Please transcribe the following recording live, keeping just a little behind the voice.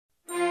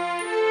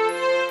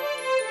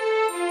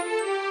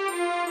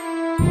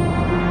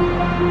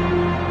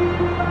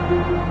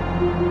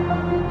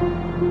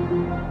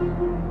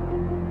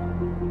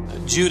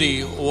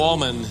Judy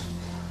Wallman,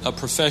 a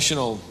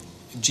professional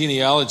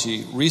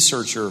genealogy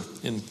researcher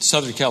in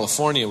Southern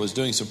California, was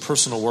doing some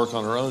personal work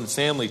on her own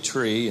family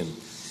tree, and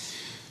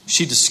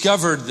she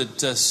discovered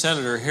that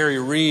Senator Harry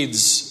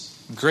Reid's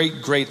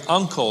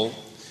great-great-uncle,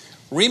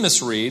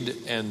 Remus Reid,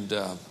 and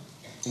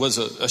was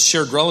a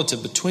shared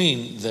relative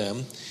between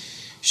them.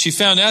 She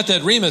found out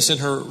that Remus, in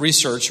her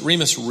research,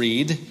 Remus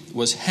Reid,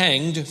 was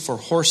hanged for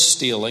horse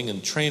stealing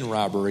and train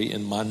robbery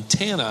in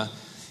Montana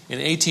in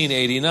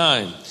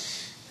 1889.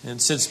 And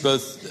since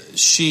both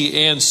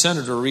she and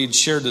Senator Reid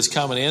shared this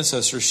common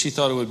ancestor, she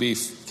thought it would be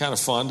kind of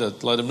fun to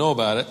let him know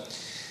about it.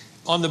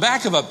 On the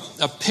back of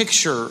a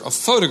picture, a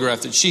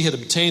photograph that she had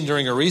obtained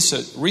during her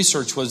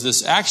research was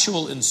this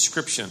actual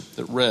inscription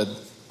that read,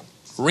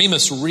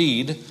 "Remus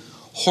Reid,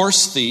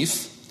 horse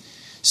thief,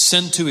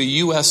 sent to a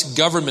U.S.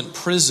 government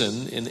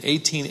prison in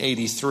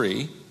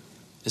 1883,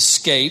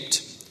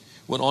 escaped,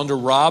 went on to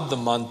rob the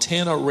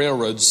Montana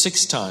Railroad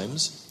 6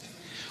 times,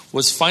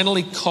 was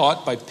finally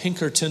caught by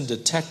Pinkerton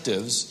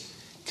detectives,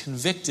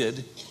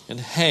 convicted, and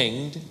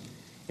hanged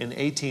in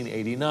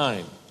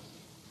 1889.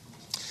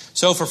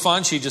 So for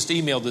fun, she just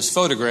emailed this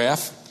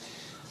photograph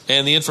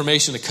and the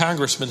information to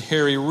Congressman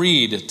Harry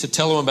Reid to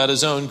tell him about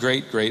his own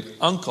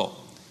great-great-uncle.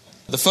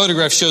 The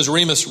photograph shows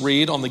Remus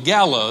Reid on the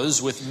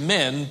gallows with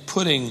men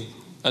putting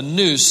a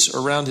noose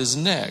around his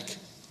neck.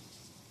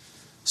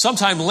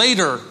 Sometime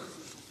later,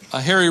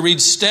 Harry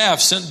Reid's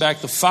staff sent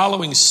back the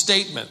following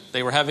statement.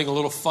 They were having a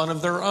little fun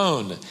of their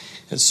own.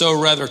 And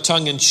so, rather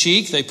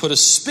tongue-in-cheek, they put a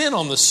spin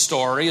on the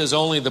story, as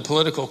only the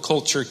political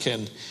culture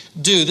can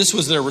do. This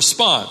was their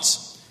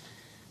response.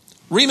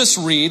 Remus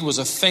Reid was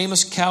a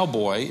famous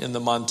cowboy in the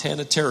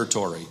Montana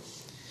Territory.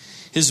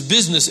 His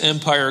business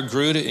empire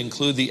grew to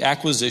include the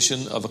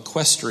acquisition of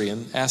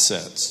equestrian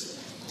assets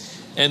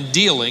and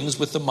dealings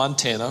with the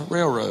Montana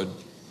Railroad.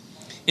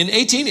 In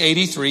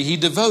 1883, he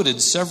devoted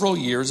several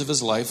years of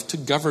his life to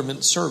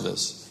government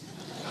service,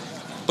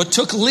 but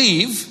took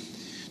leave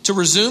to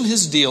resume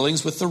his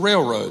dealings with the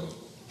railroad.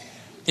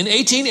 In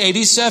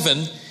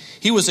 1887,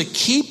 he was a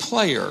key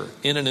player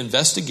in an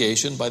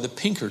investigation by the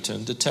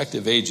Pinkerton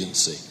Detective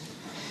Agency.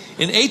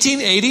 In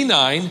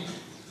 1889,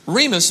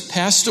 Remus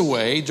passed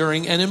away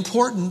during an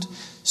important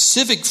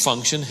civic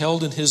function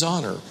held in his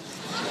honor,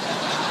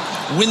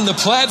 when the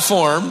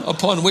platform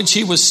upon which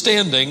he was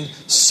standing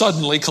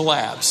suddenly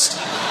collapsed.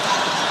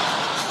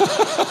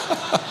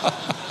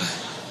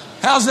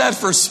 How's that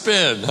for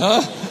spin,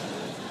 huh?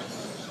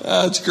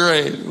 That's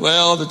great.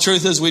 Well, the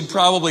truth is we'd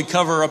probably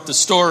cover up the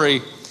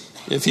story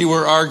if he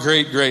were our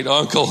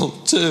great-great-uncle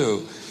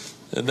too,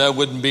 and that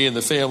wouldn't be in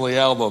the family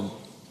album.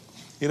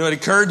 You know, it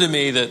occurred to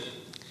me that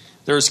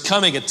there's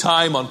coming a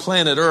time on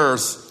planet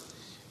Earth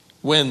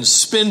when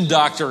spin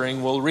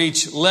doctoring will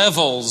reach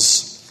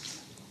levels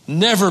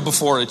never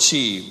before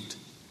achieved.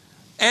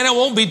 And it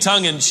won't be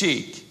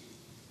tongue-in-cheek.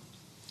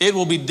 It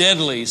will be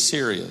deadly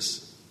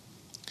serious.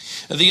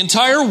 The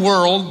entire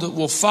world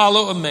will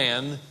follow a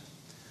man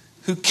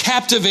who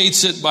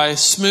captivates it by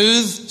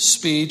smooth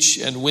speech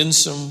and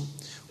winsome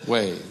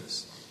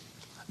ways.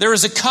 There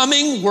is a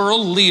coming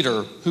world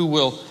leader who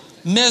will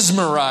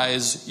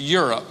mesmerize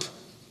Europe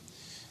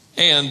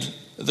and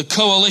the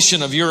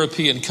coalition of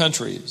European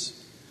countries.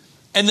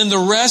 And then the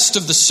rest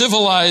of the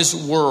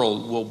civilized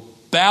world will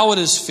bow at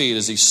his feet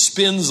as he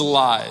spins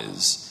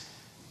lies,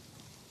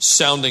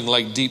 sounding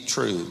like deep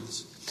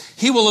truths.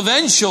 He will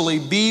eventually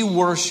be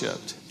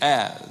worshipped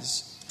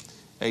as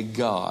a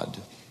god.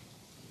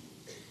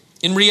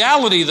 In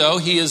reality, though,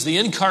 he is the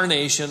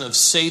incarnation of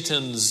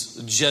Satan's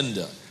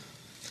agenda.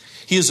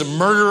 He is a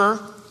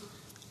murderer,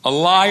 a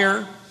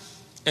liar,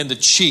 and a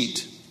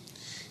cheat.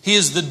 He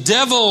is the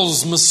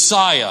devil's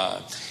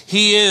Messiah.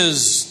 He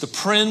is the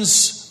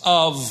prince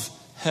of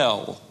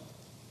hell.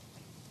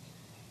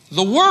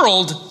 The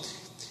world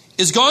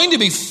is going to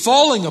be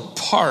falling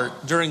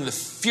apart during the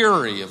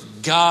fury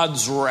of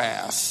God's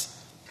wrath.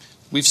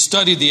 We've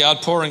studied the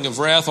outpouring of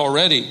wrath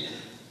already.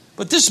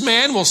 But this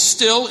man will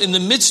still, in the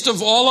midst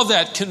of all of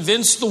that,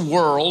 convince the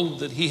world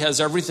that he has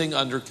everything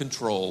under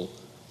control.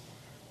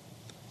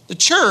 The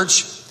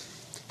church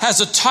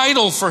has a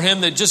title for him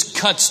that just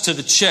cuts to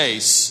the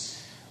chase.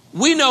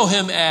 We know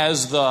him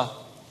as the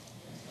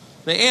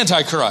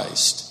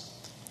Antichrist.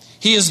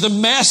 He is the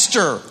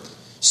master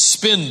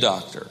spin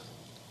doctor.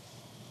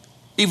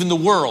 Even the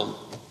world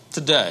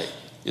today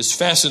is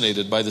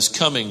fascinated by this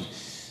coming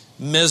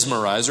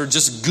mesmerizer.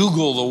 Just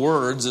Google the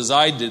words, as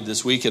I did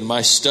this week in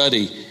my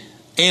study,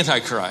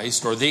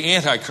 Antichrist or the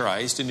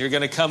Antichrist, and you're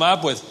going to come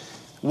up with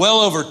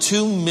well over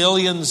 2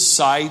 million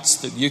sites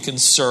that you can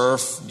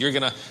surf. You're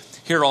going to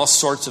hear all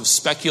sorts of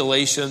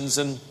speculations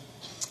and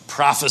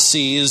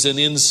prophecies and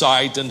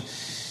insight and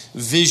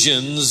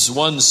visions.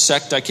 One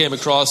sect I came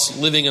across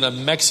living in a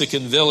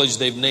Mexican village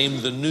they've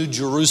named the New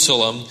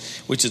Jerusalem,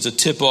 which is a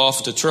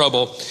tip-off to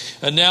trouble,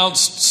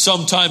 announced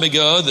some time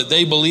ago that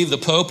they believe the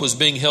Pope was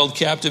being held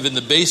captive in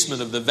the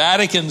basement of the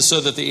Vatican so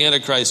that the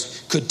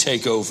Antichrist could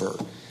take over.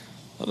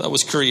 Well, that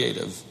was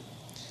creative.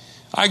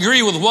 I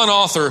agree with one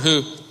author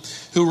who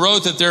who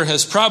wrote that there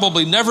has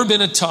probably never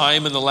been a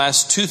time in the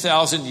last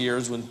 2,000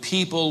 years when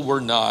people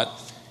were not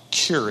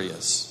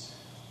curious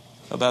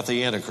about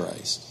the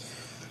Antichrist.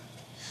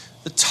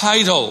 The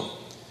title,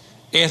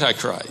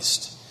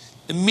 Antichrist,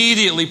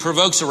 immediately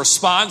provokes a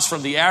response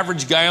from the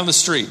average guy on the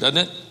street, doesn't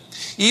it?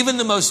 Even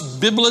the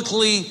most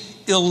biblically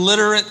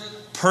illiterate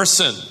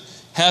person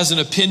has an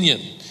opinion.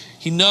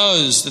 He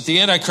knows that the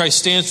Antichrist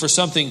stands for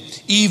something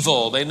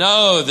evil. They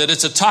know that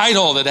it's a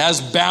title that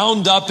has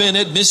bound up in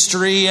it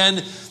mystery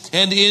and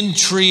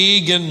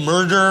intrigue and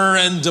murder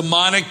and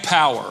demonic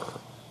power.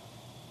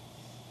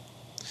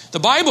 The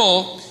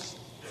Bible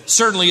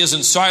certainly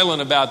isn't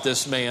silent about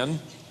this man.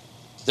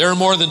 There are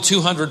more than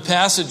 200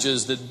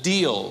 passages that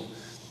deal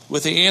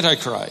with the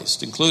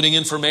Antichrist, including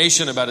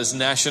information about his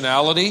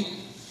nationality,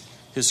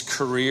 his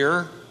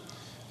career,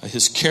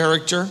 his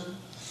character,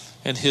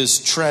 and his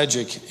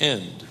tragic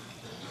end.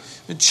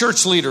 And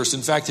church leaders,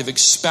 in fact, have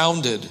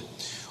expounded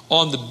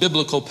on the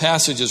biblical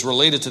passages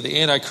related to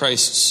the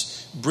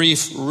Antichrist's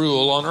brief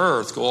rule on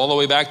earth. Go all the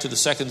way back to the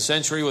 2nd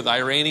century with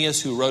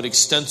Irenaeus, who wrote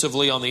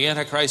extensively on the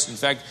Antichrist. In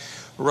fact,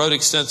 wrote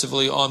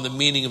extensively on the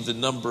meaning of the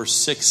number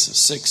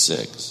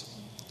 666.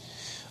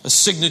 A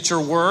signature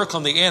work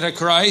on the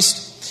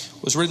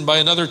Antichrist was written by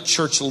another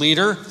church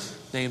leader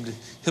named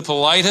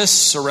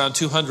Hippolytus around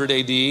 200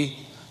 AD.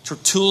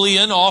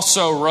 Tertullian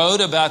also wrote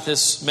about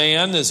this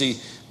man as he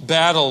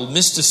battled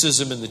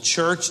mysticism in the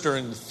church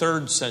during the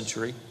 3rd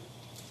century.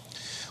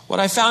 What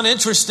I found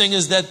interesting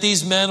is that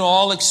these men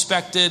all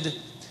expected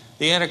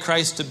the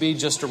Antichrist to be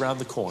just around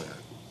the corner.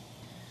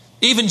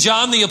 Even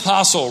John the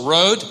Apostle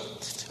wrote,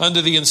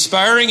 under the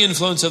inspiring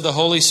influence of the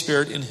Holy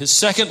Spirit, in his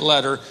 2nd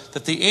letter,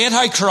 that the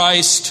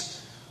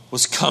Antichrist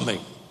was coming.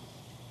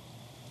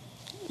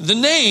 The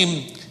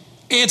name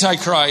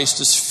Antichrist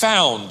is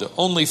found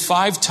only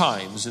 5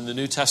 times in the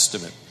New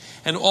Testament,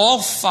 and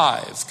all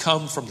 5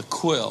 come from the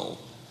quill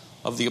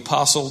of the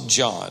Apostle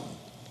John.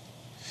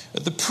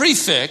 The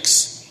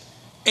prefix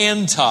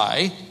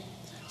anti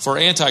for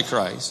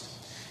Antichrist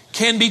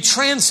can be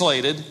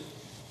translated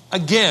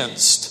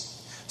against,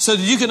 so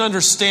that you can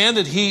understand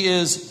that he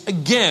is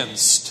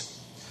against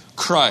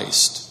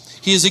Christ.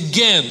 He is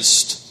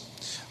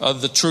against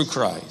the true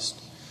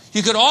Christ.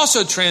 You could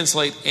also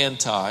translate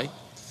anti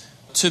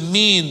to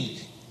mean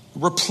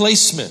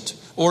replacement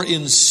or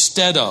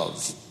instead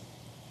of.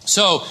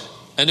 So,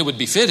 and it would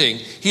be fitting,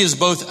 he is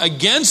both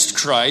against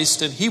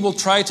Christ and he will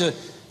try to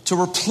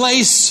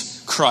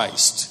replace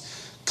Christ,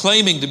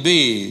 claiming to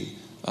be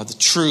the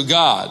true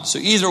God. So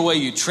either way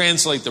you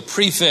translate the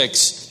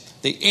prefix,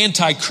 the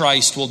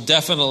Antichrist will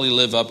definitely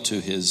live up to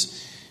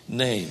his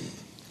name.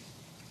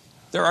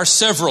 There are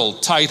several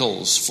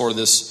titles for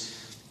this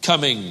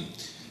coming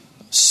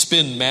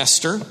spin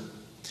master.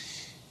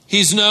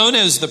 He's known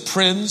as the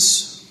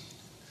Prince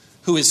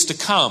who is to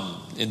come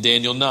in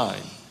Daniel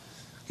 9.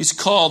 He's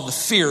called the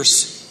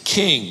Fierce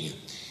King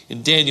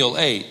in Daniel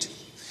 8.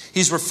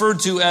 He's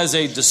referred to as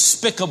a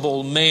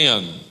despicable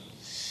man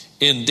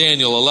in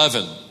Daniel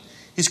 11.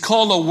 He's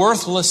called a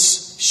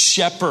worthless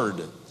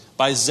shepherd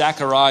by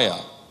Zechariah.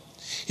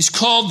 He's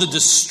called the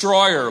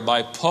destroyer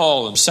by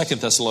Paul in 2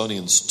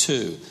 Thessalonians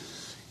 2.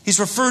 He's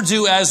referred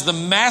to as the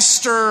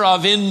master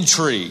of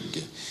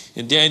intrigue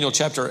in Daniel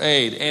chapter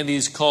 8. And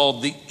he's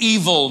called the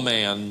evil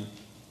man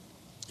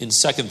in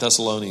 2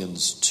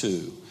 Thessalonians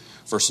 2,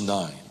 verse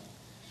 9.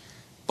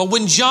 But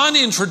when John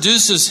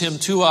introduces him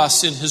to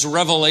us in his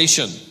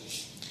revelation,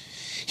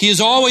 he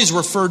is always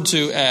referred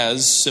to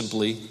as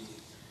simply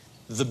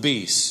the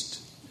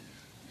beast.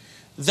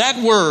 That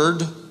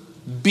word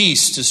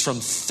beast is from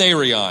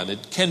therion.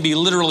 It can be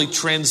literally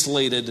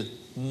translated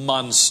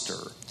monster.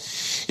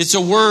 It's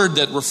a word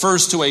that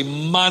refers to a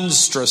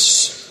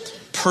monstrous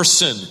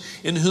person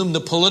in whom the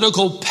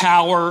political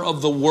power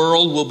of the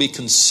world will be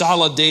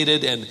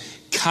consolidated and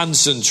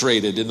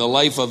concentrated in the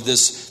life of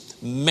this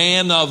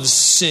man of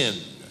sin.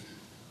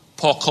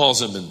 Paul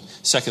calls him in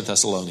 2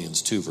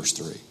 Thessalonians 2, verse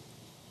 3.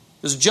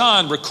 As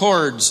John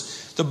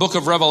records the book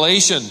of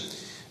Revelation,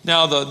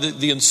 now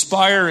the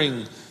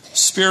inspiring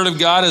Spirit of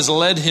God has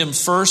led him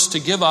first to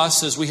give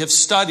us, as we have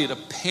studied, a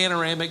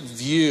panoramic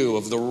view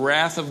of the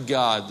wrath of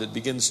God that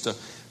begins to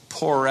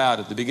pour out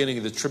at the beginning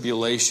of the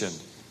tribulation.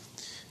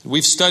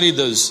 We've studied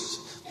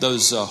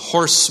those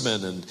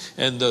horsemen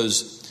and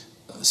those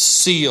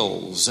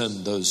seals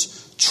and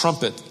those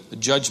trumpet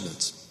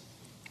judgments.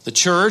 The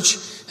church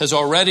has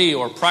already,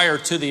 or prior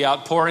to the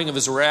outpouring of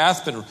his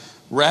wrath, been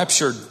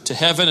raptured to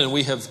heaven, and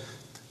we have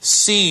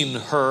seen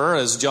her,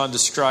 as John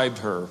described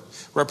her,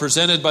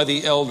 represented by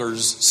the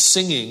elders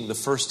singing the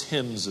first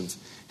hymns of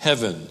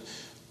heaven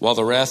while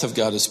the wrath of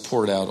God is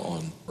poured out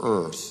on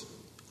earth.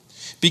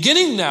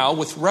 Beginning now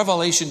with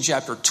Revelation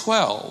chapter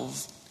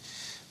 12,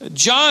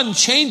 John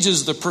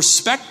changes the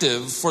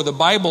perspective for the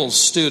Bible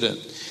student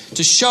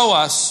to show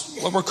us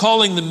what we're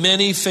calling the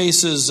many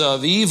faces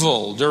of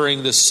evil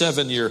during this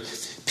 7-year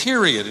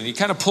period. And he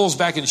kind of pulls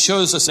back and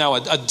shows us now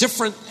a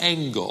different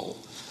angle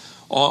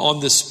on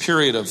this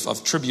period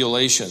of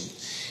tribulation.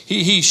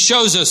 He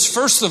shows us,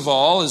 first of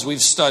all, as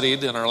we've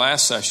studied in our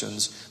last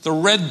sessions, the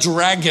red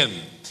dragon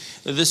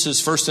This is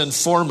first and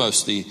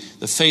foremost the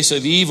face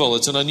of evil.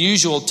 It's an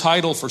unusual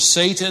title for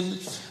Satan,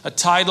 a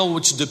title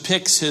which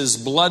depicts his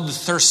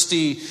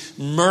bloodthirsty,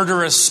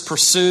 murderous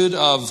pursuit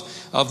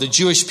of the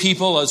Jewish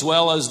people, as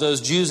well as those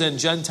Jews and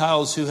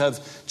Gentiles who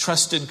have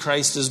trusted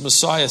Christ as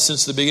Messiah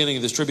since the beginning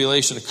of this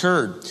tribulation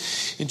occurred.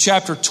 In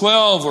chapter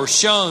 12, we're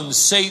shown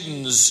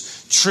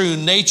Satan's true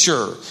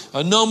nature.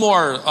 No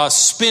more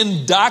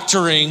spin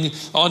doctoring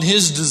on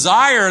his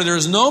desire.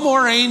 There's no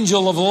more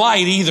angel of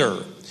light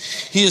either.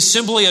 He is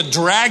simply a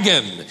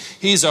dragon.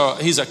 He's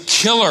a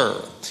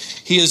killer.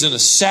 He is an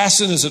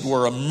assassin, as it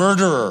were, a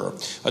murderer,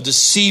 a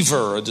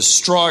deceiver, a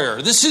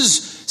destroyer. This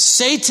is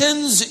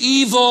Satan's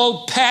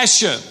evil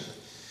passion.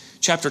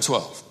 Chapter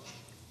 12.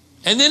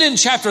 And then in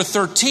chapter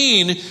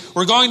 13,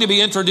 we're going to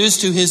be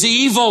introduced to his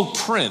evil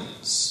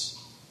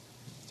prince,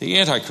 the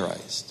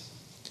Antichrist.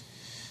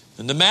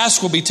 And the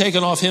mask will be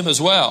taken off him as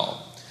well.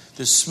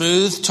 This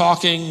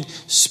smooth-talking,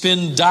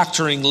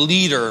 spin-doctoring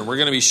leader. And we're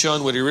going to be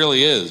shown what he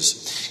really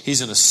is.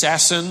 He's an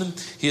assassin.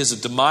 He is a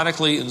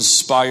demonically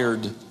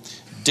inspired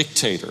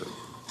dictator.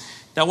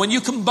 Now, when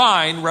you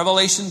combine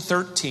Revelation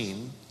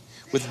 13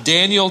 with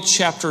Daniel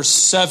chapter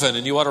 7,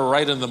 and you ought to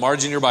write in the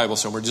margin of your Bible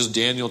somewhere, just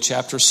Daniel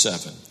chapter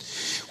 7.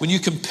 When you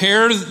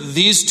compare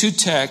these two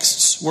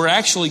texts, we're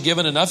actually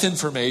given enough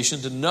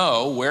information to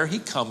know where he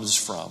comes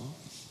from,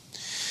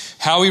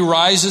 how he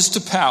rises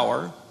to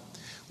power,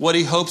 what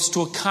he hopes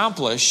to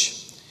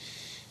accomplish,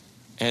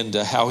 and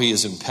how he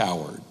is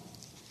empowered.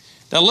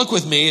 Now look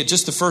with me at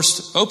just the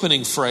first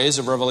opening phrase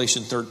of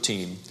Revelation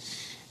 13,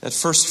 that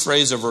first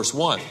phrase of verse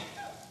 1.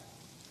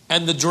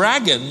 And the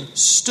dragon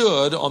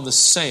stood on the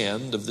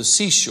sand of the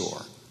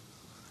seashore.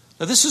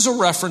 Now this is a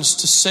reference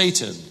to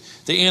Satan,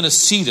 the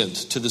antecedent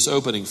to this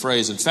opening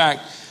phrase. In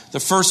fact, the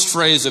first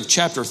phrase of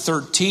chapter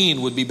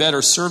 13 would be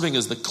better serving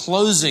as the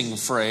closing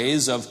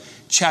phrase of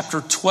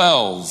chapter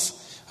 12.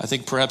 I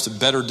think perhaps a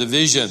better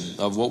division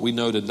of what we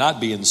know to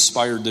not be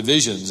inspired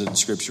divisions in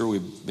Scripture.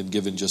 We've been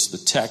given just the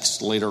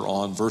text. Later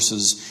on,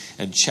 verses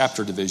and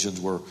chapter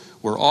divisions were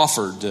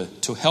offered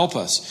to help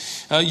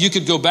us. You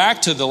could go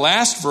back to the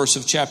last verse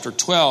of chapter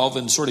 12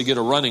 and sort of get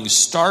a running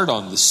start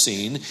on the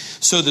scene.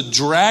 So the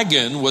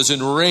dragon was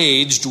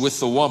enraged with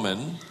the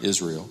woman,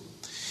 Israel,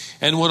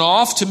 and went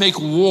off to make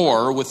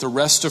war with the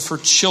rest of her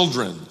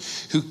children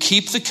who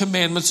keep the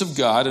commandments of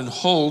God and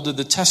hold to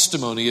the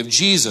testimony of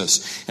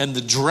Jesus. And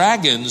the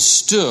dragon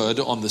stood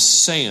on the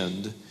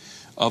sand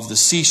of the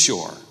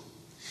seashore.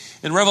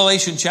 In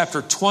Revelation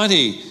chapter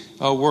 20,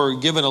 we're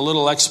given a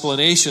little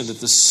explanation that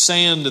the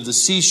sand of the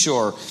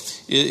seashore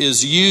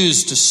is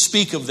used to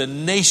speak of the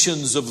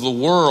nations of the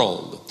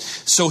world.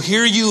 So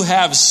here you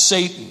have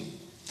Satan.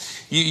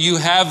 You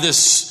have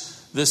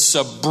this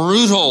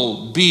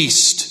brutal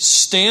beast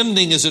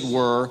standing, as it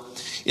were,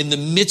 in the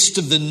midst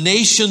of the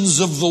nations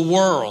of the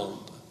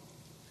world.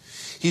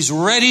 He's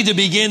ready to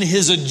begin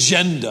his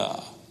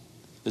agenda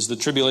as the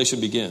tribulation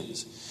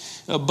begins.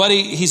 But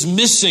he's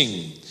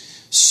missing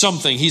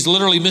something. He's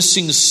literally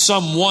missing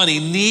someone. He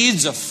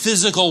needs a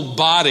physical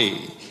body.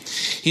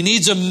 He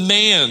needs a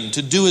man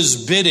to do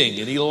his bidding.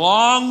 And he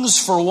longs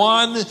for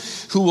one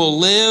who will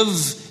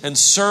live and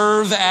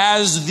serve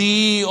as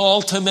the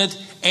ultimate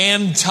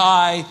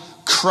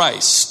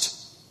Antichrist.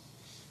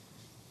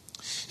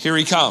 Here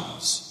he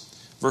comes.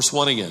 Verse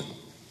 1 again.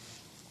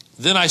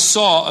 Then I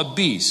saw a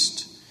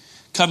beast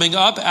coming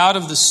up out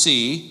of the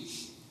sea,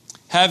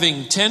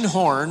 having 10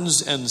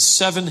 horns and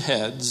 7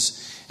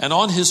 heads, and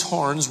on his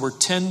horns were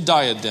 10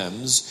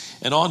 diadems,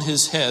 and on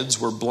his heads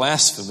were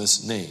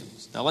blasphemous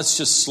names. Now let's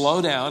just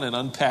slow down and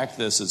unpack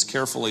this as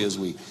carefully as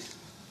we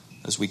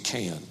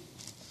can.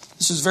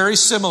 This is very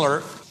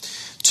similar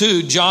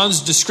to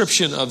John's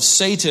description of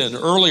Satan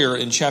earlier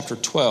in chapter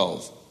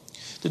 12.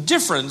 The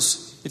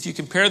difference, if you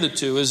compare the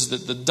two, is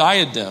that the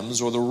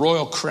diadems or the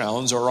royal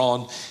crowns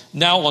are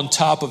now on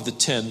top of the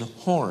 10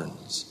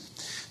 horns.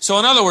 So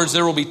in other words,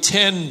 there will be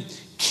 10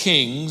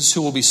 kings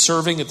who will be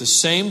serving at the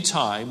same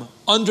time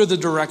under the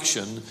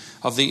direction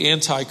of the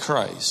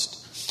Antichrist.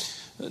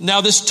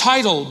 Now this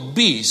title,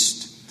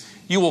 beast,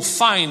 you will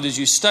find as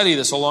you study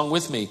this along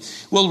with me,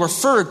 will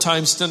refer at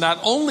times to not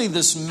only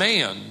this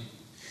man,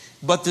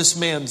 but this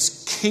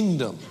man's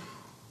kingdom.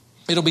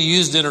 It'll be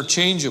used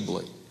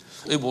interchangeably.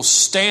 It will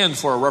stand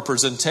for a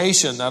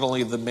representation not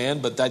only of the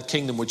man, but that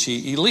kingdom which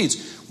he leads.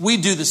 We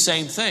do the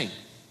same thing.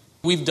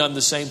 We've done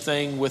the same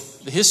thing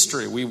with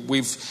history.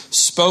 We've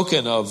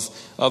spoken of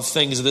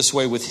things this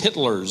way with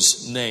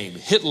Hitler's name.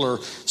 Hitler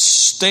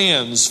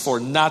stands for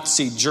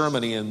Nazi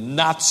Germany, and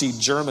Nazi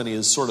Germany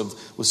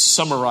was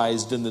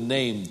summarized in the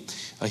name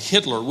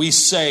Hitler. We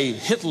say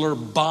Hitler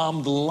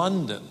bombed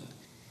London.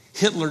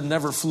 Hitler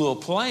never flew a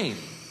plane,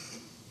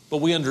 but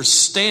we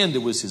understand it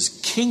was his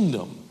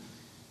kingdom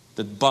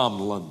that bombed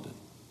London.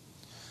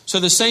 So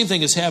the same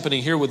thing is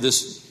happening here with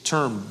this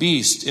term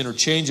beast,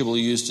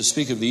 interchangeably used to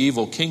speak of the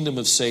evil kingdom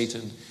of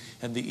Satan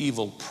and the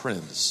evil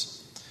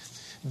prince.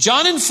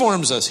 John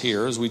informs us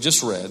here, as we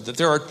just read, that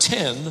there are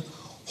 10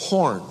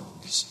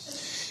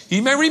 horns.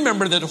 You may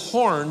remember that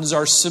horns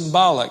are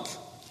symbolic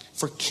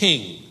for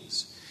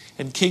kings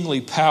and kingly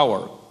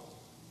power.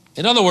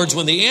 In other words,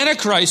 when the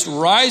Antichrist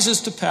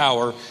rises to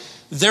power,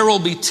 there will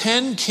be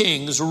 10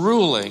 kings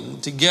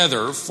ruling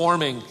together,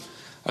 forming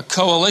a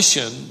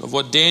coalition of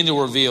what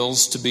Daniel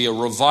reveals to be a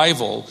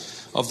revival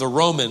of the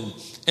Roman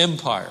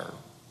Empire.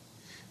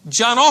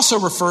 John also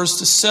refers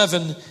to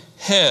 7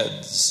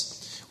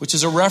 heads, which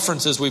is a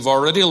reference, as we've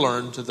already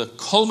learned, to the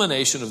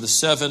culmination of the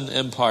 7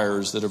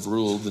 empires that have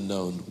ruled the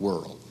known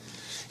world.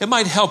 It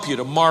might help you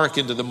to mark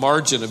into the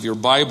margin of your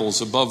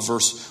Bibles above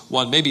verse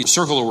 1, maybe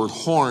circle the word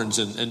horns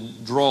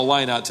and draw a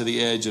line out to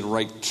the edge and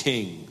write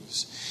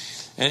kings.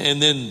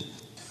 And then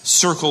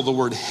circle the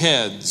word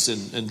heads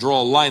and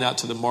draw a line out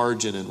to the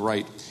margin and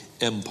write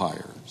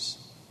empires.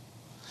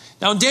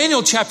 Now in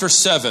Daniel chapter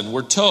 7,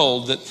 we're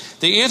told that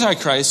the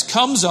Antichrist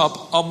comes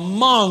up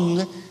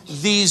among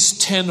these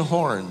 10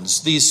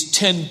 horns, these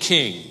 10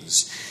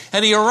 kings.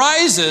 And he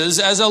arises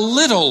as a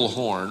little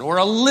horn or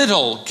a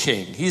little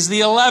king. He's the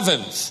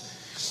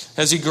 11th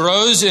as he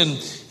grows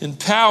in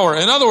power.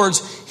 In other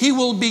words, he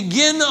will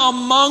begin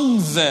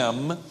among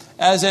them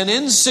as an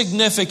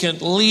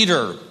insignificant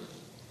leader.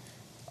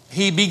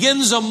 He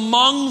begins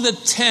among the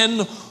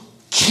 10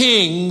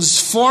 kings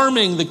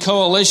forming the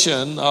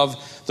coalition of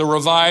the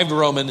revived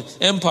Roman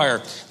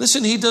Empire.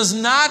 Listen, he does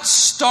not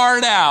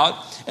start out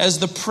as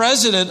the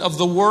president of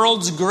the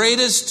world's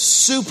greatest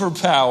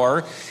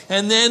superpower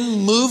and then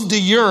move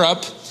to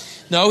Europe.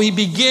 No, he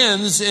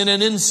begins in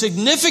an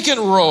insignificant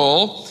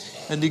role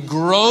and he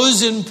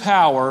grows in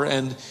power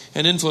and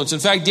influence. In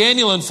fact,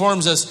 Daniel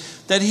informs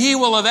us that he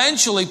will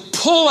eventually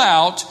pull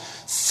out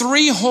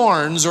 3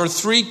 horns or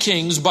 3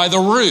 kings by the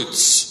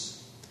roots.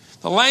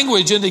 The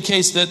language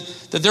indicates that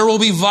there will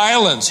be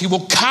violence. He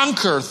will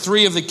conquer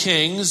 3 of the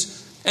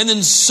kings and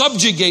then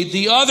subjugate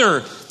the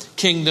other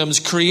kingdoms,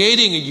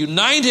 creating a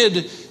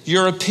united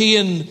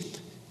European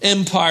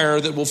empire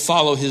that will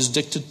follow his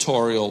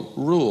dictatorial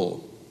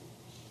rule.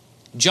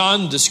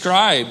 John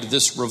described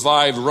this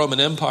revived Roman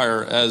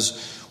Empire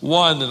as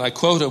one, and I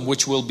quote him,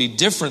 which will be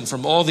different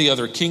from all the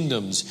other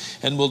kingdoms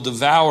and will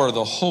devour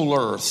the whole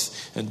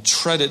earth and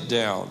tread it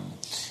down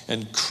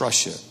and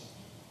crush it.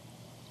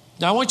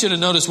 Now I want you to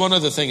notice one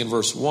other thing in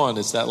verse 1.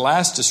 It's that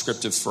last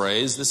descriptive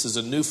phrase. This is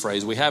a new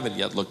phrase we haven't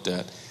yet looked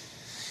at.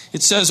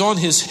 It says, on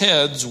his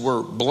heads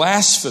were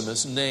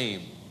blasphemous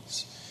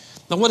names.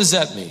 Now what does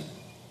that mean?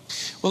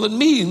 Well, it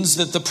means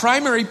that the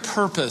primary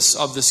purpose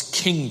of this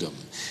kingdom,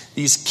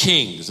 these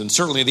kings, and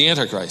certainly the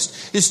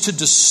Antichrist, is to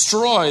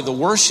destroy the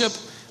worship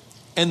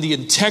and the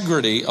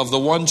integrity of the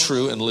one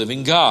true and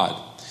living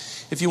God.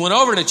 If you went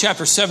over to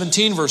chapter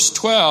 17, verse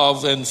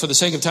 12, and for the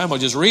sake of time, I'll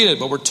just read it,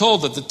 but we're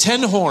told that the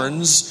 10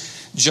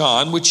 horns,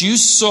 John, which you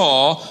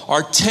saw,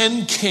 are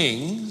 10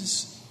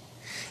 kings,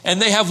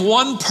 and they have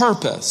one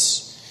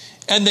purpose.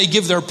 And they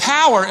give their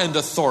power and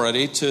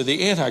authority to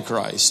the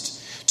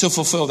Antichrist to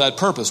fulfill that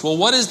purpose. Well,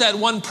 what is that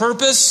one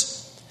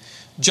purpose?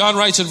 John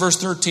writes in verse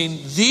 13,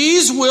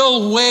 these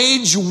will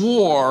wage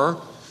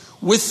war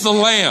with the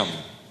Lamb.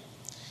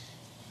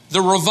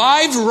 The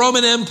revived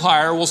Roman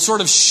Empire will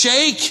sort of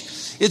shake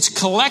its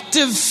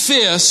collective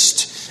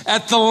fist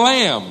at the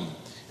Lamb,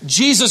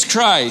 Jesus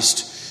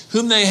Christ,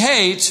 whom they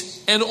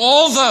hate, and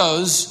all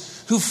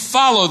those who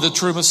follow the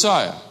true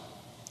Messiah.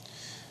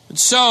 And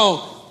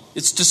so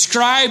it's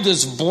described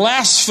as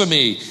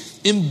blasphemy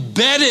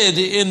embedded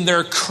in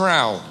their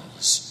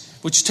crowns,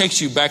 which takes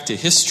you back to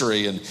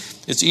history. And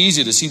it's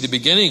easy to see the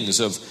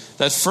beginnings of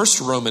that first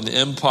Roman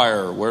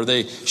Empire where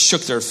they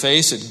shook their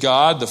face at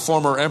God. The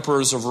former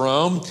emperors of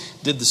Rome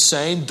did the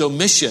same.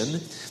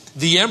 Domitian,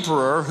 the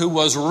emperor who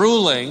was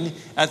ruling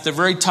at the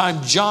very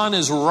time John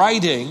is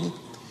writing,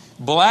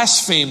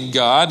 blasphemed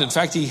God. In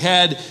fact, he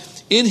had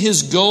in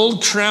his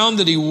gold crown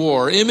that he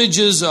wore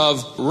images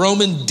of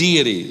Roman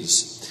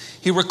deities.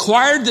 He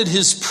required that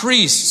his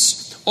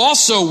priests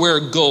also wear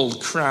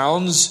gold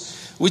crowns,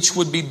 which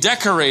would be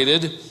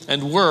decorated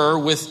and were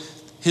with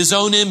his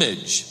own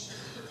image.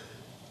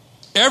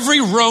 Every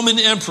Roman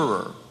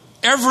emperor,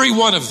 every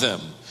one of them,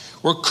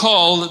 were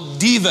called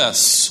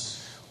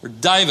divus, or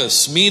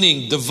divus,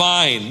 meaning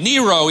divine.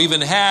 Nero even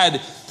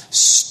had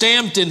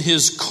stamped in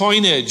his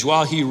coinage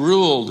while he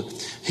ruled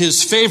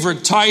his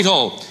favorite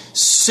title,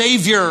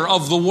 Savior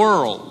of the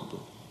World.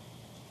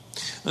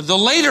 The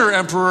later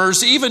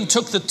emperors even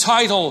took the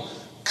title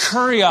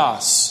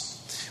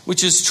Kurios,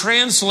 which is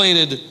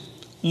translated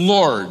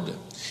Lord.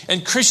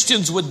 And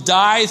Christians would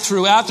die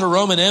throughout the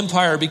Roman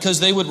Empire because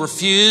they would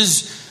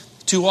refuse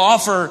to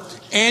offer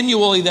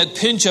annually that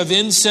pinch of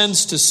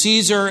incense to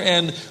Caesar,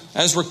 and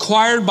as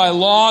required by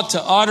law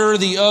to utter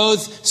the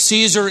oath,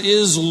 Caesar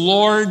is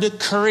Lord,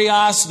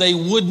 Kurios, they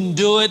wouldn't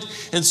do it,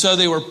 and so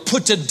they were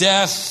put to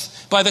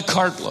death by the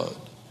cartload.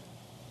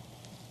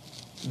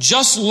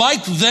 Just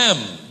like them,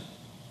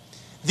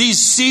 these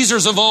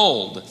Caesars of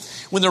old,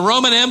 when the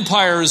Roman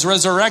Empire is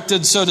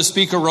resurrected, so to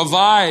speak, or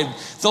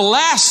revived, the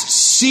last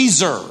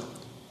Caesar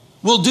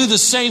will do the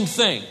same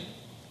thing.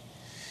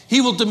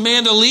 He will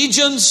demand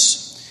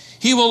allegiance.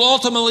 He will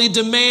ultimately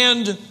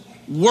demand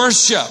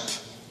worship.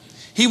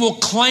 He will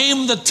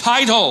claim the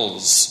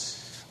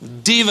titles,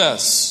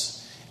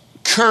 divus,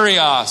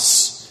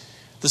 kurios,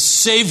 the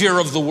Savior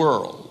of the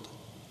world.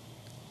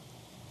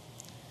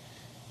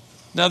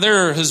 Now,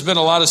 there has been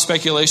a lot of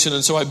speculation,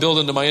 and so I build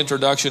into my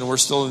introduction, and we're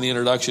still in the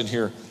introduction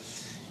here.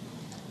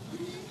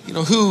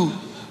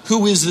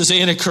 Who is this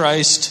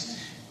Antichrist?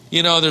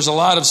 There's a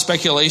lot of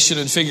speculation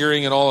and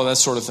figuring and all of that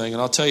sort of thing.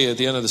 And I'll tell you at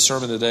the end of the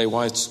sermon today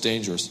why it's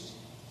dangerous.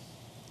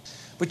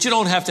 But you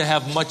don't have to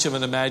have much of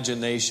an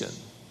imagination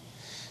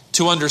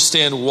to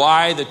understand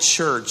why the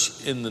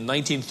church in the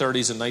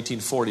 1930s and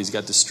 1940s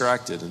got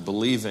distracted in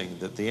believing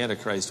that the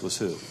Antichrist was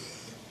who?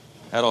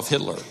 Adolf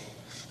Hitler.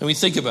 I mean,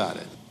 think about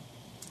it.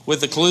 With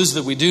the clues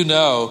that we do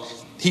know,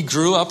 he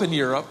grew up in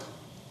Europe,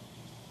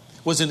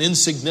 was an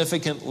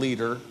insignificant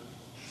leader,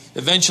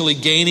 eventually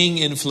gaining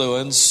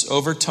influence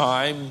over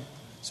time,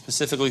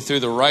 specifically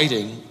through the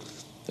writing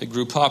that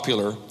grew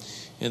popular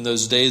in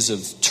those days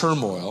of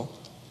turmoil.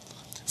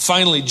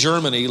 Finally,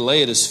 Germany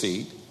lay at his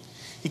feet.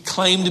 He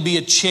claimed to be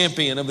a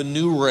champion of a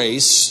new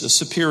race, a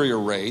superior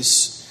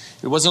race.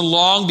 It wasn't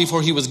long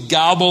before he was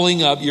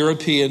gobbling up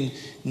European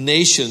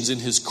nations in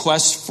his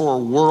quest for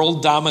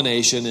world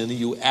domination. And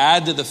you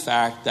add to the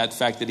fact that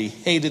he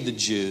hated the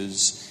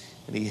Jews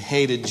and he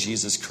hated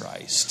Jesus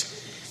Christ.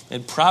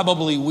 And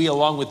probably we,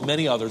 along with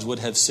many others, would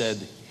have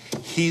said,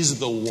 he's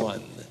the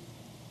one.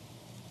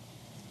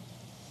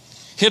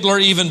 Hitler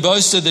even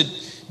boasted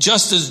that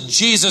just as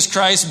Jesus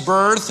Christ's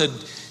birth had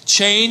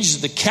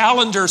changed the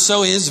calendar,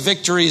 so his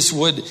victories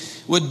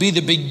would be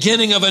the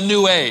beginning of a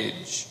new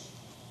age.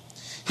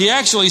 He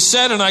actually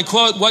said, and I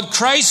quote, "What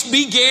Christ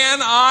began,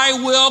 I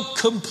will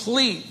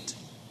complete."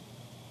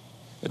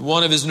 At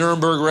one of his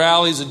Nuremberg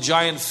rallies, a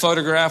giant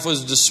photograph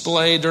was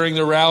displayed during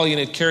the rally, and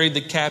it carried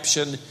the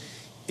caption,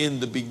 "In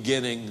the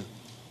beginning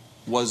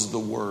was the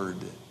Word."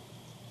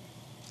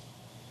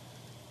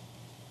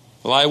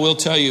 Well, I will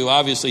tell you,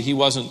 obviously, he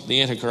wasn't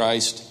the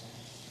Antichrist,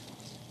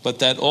 but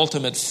that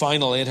ultimate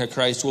final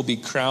Antichrist will be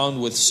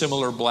crowned with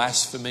similar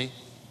blasphemy.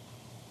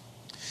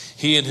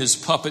 He and his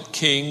puppet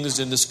kings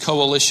in this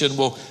coalition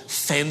will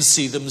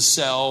fancy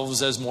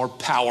themselves as more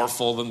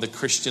powerful than the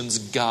Christian's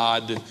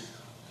God,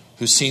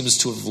 who seems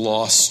to have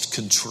lost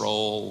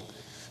control,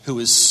 who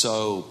is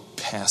so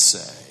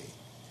passé.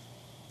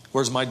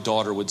 Or as my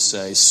daughter would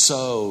say,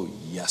 so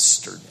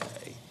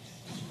yesterday.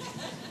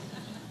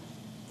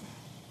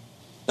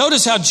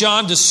 Notice how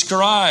John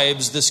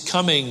describes this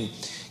coming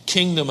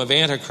kingdom of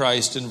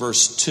Antichrist in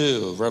verse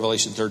 2 of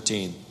Revelation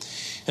 13.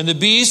 "And the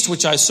beast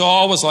which I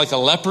saw was like a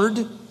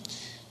leopard.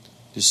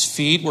 His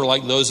feet were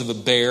like those of a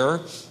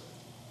bear.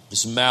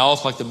 His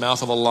mouth like the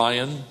mouth of a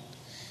lion.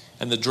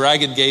 And the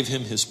dragon gave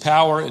him his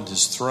power and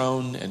his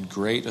throne and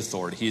great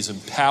authority." He is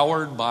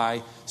empowered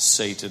by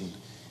Satan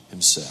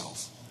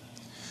himself.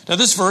 Now,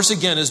 this verse,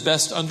 again, is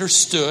best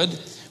understood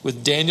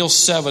with Daniel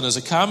 7 as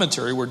a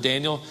commentary, where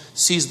Daniel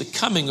sees the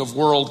coming of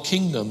world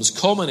kingdoms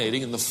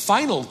culminating in the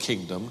final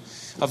kingdom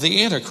of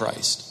the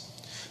Antichrist.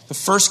 The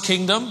first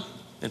kingdom,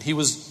 and he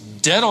was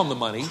dead on the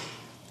money,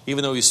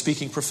 even though he was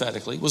speaking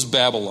prophetically, was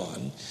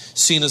Babylon,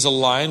 seen as a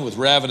lion with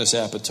ravenous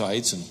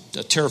appetites and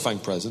a terrifying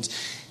presence.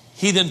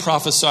 He then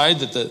prophesied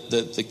that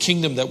the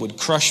kingdom that would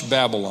crush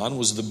Babylon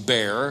was the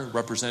bear,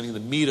 representing the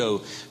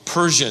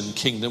Medo-Persian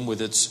kingdom with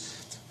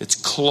its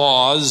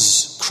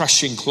claws,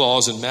 crushing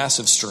claws and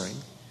massive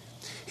strength.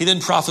 He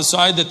then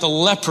prophesied that the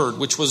leopard,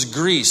 which was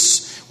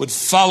Greece, would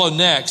follow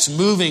next,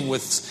 moving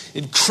with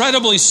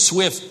incredibly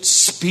swift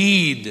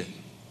speed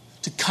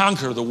to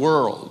conquer the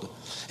world.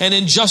 And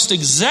in just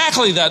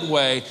exactly that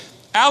way,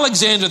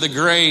 Alexander the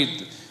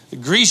Great, the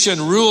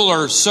Grecian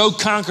ruler, so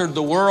conquered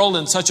the world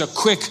in such a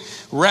quick,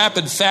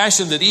 rapid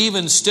fashion that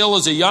even still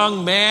as a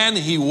young man,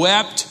 he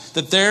wept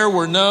that there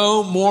were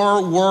no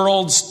more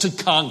worlds to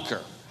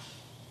conquer.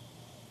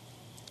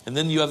 And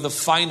then you have the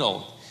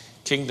final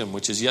kingdom,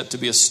 which is yet to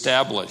be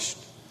established.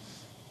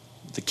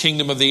 The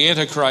kingdom of the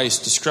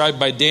Antichrist, described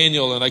by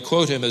Daniel, and I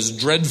quote him, as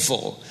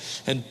dreadful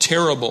and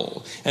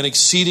terrible and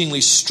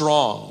exceedingly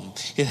strong.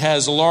 It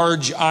has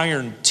large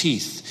iron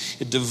teeth.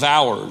 It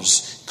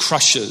devours,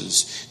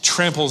 crushes,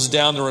 tramples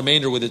down the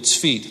remainder with its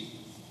feet.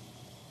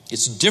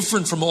 It's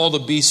different from all the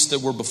beasts that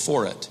were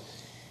before it,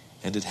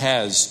 and it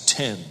has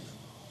 10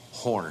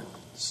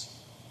 horns.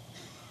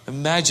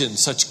 Imagine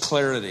such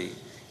clarity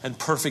and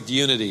perfect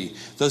unity,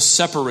 though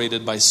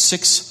separated by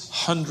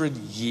 600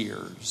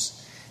 years.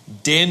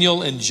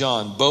 Daniel and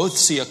John both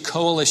see a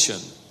coalition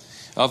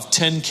of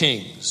 10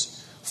 kings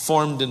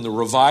formed in the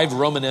revived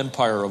Roman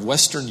Empire of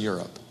Western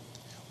Europe,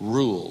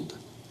 ruled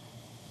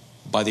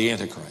by the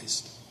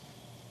Antichrist.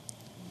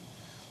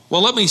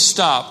 Well, let me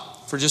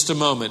stop for just a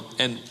moment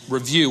and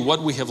review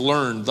what we have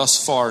learned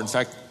thus far. In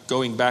fact,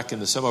 going back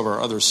into some of our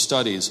other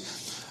studies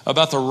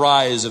about the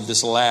rise of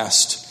this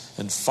last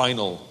and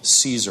final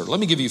Caesar. Let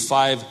me give you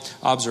 5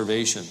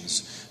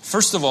 observations.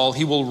 First of all,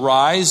 he will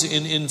rise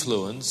in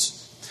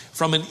influence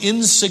from an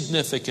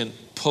insignificant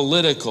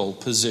political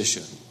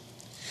position.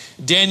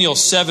 Daniel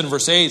 7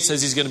 verse 8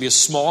 says he's going to be a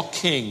small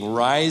king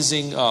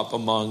rising up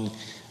among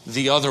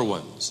the other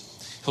ones.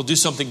 He'll do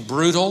something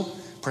brutal,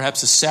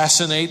 perhaps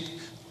assassinate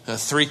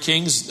 3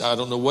 kings. I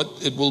don't know what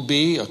it will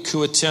be, a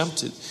coup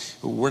attempt.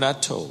 We're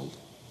not told.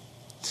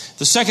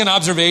 The second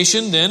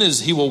observation then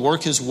is he will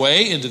work his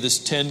way into this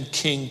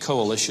 10-king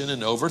coalition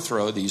and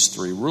overthrow these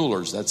three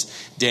rulers.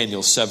 That's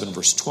Daniel 7,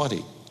 verse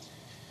 20.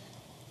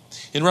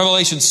 In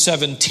Revelation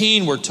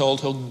 17, we're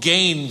told he'll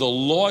gain the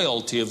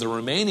loyalty of the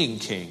remaining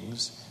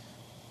kings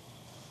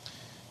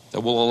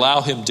that will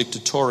allow him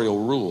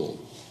dictatorial rule.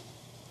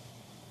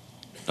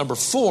 Number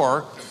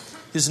 4,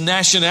 his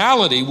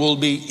nationality will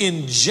be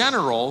in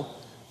general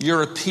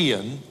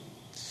European,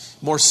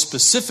 more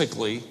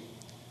specifically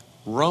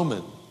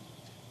Roman.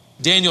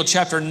 Daniel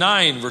chapter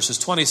 9, verses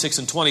 26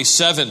 and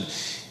 27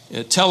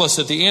 tell us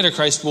that the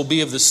Antichrist will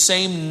be of the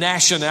same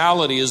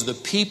nationality as the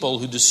people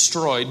who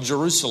destroyed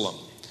Jerusalem.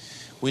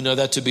 We know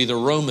that to be the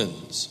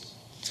Romans,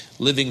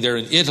 living there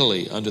in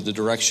Italy under the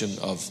direction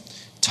of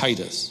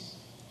Titus.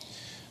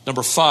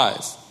 Number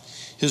 5,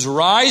 his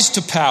rise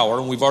to power,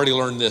 and we've already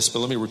learned this, but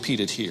let me repeat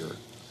it here.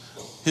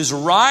 His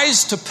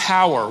rise to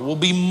power will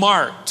be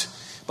marked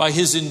by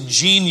his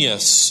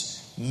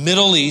ingenious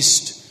Middle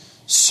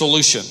East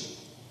solution.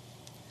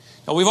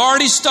 Now, we've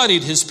already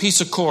studied his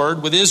peace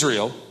accord with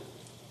Israel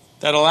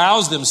that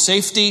allows them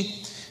safety,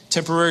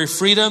 temporary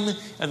freedom,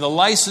 and the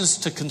license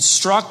to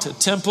construct a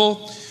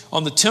temple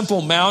on the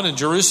Temple Mount in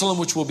Jerusalem,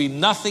 which will be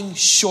nothing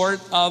short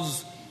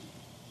of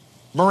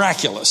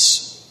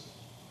miraculous.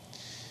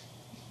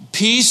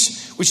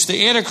 Peace, which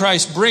the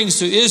Antichrist brings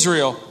to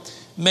Israel,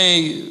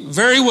 may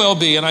very well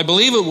be, and I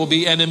believe it will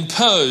be, an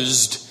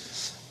imposed,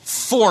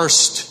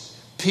 forced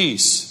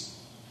peace.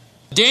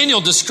 Daniel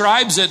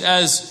describes it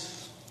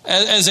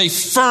as a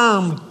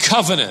firm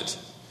covenant.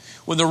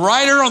 When the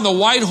rider on the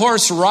white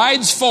horse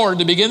rides forward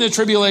to begin the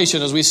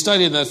tribulation, as we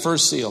studied in that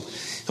first seal,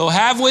 he'll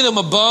have with him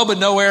a bow but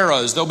no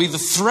arrows. There'll be the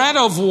threat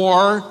of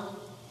war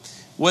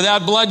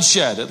without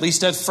bloodshed, at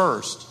least at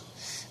first.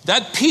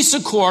 That peace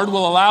accord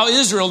will allow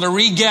Israel to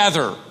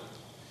regather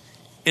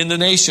in the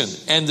nation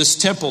and this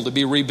temple to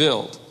be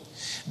rebuilt.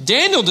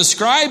 Daniel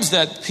describes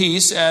that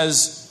peace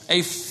as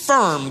a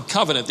firm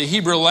covenant. The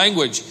Hebrew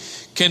language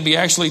can be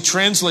actually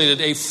translated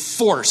a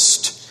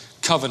forced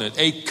covenant,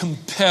 a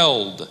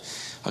compelled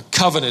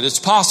covenant. It's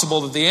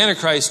possible that the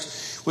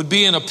Antichrist would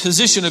be in a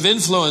position of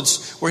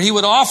influence where he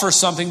would offer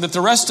something that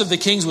the rest of the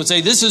kings would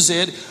say, this is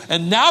it,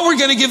 and now we're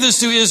going to give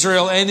this to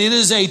Israel, and it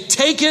is a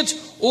take it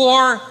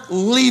or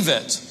leave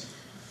it.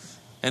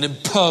 An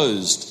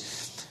imposed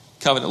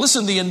covenant.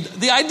 Listen,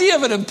 the idea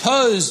of an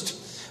imposed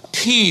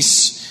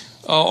peace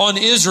on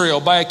Israel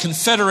by a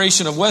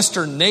confederation of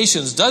Western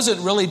nations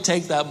doesn't really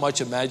take that much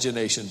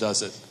imagination,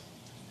 does it?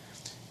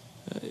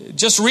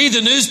 Just read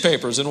the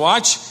newspapers and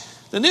watch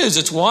the news.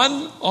 It's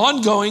one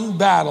ongoing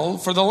battle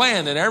for the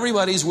land, and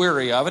everybody's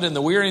weary of it, and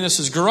the weariness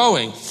is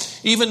growing.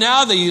 Even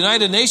now, the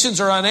United Nations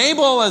are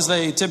unable, as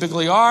they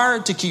typically are,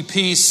 to keep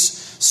peace,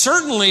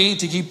 certainly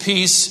to keep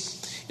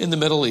peace in the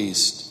Middle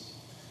East.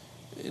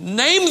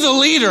 Name the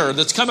leader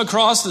that's come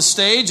across the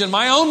stage in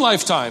my own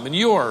lifetime and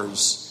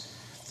yours.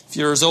 If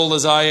you're as old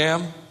as I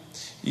am,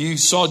 you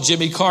saw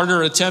Jimmy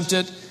Carter attempt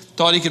it,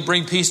 thought he could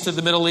bring peace to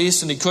the Middle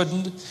East, and he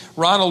couldn't.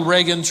 Ronald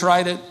Reagan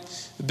tried it.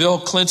 Bill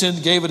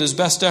Clinton gave it his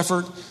best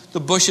effort. The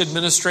Bush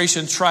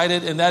administration tried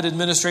it, and that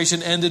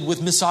administration ended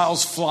with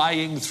missiles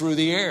flying through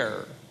the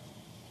air.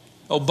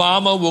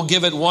 Obama will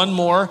give it one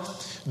more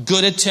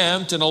good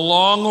attempt in a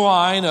long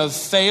line of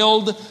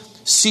failed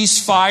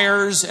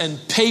ceasefires and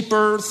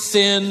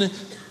paper-thin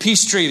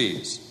peace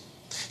treaties.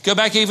 Go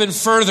back even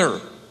further.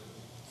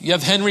 You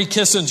have Henry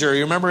Kissinger.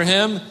 You remember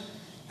him?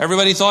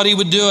 Everybody thought he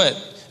would do it,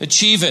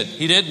 achieve it.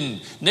 He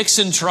didn't.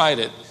 Nixon tried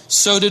it.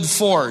 So did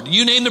Ford.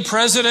 You name the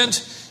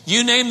president,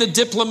 you name the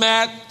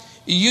diplomat,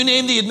 you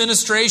name the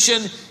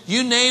administration,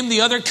 you name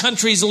the other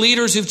countries'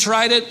 leaders who've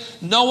tried it.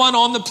 No one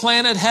on the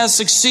planet has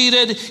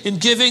succeeded in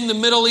giving the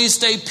Middle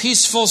East a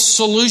peaceful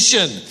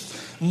solution,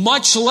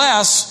 much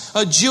less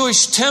a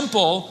Jewish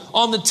temple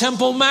on the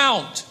Temple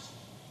Mount.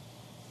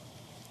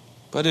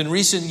 But in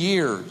recent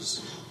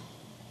years,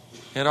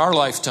 in our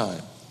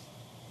lifetime,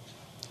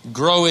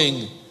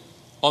 growing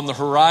on the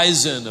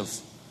horizon of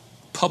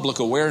public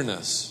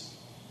awareness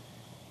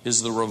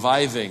is the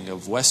reviving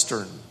of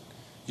Western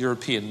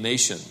European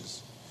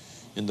nations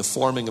in the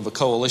forming of a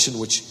coalition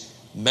which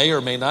may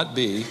or may not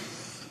be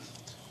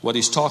what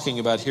he's talking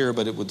about here,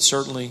 but it would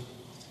certainly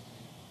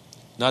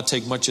not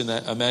take much in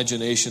that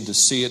imagination to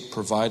see it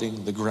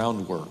providing the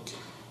groundwork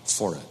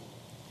for it.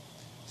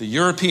 The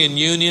European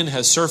Union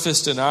has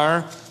surfaced in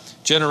our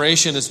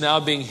generation. Is now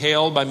being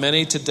hailed by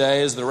many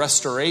today as the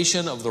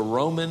restoration of the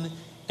Roman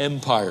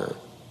Empire.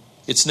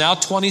 It's now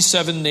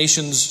 27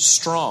 nations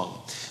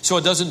strong. So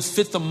it doesn't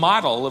fit the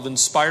model of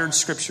inspired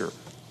Scripture.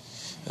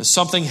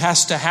 Something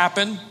has to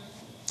happen,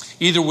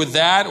 either with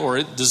that or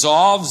it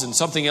dissolves and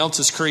something else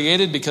is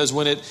created, because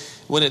when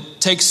it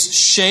takes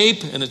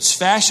shape and it's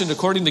fashioned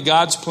according to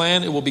God's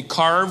plan, it will be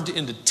carved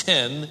into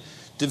 10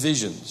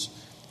 divisions,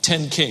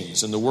 10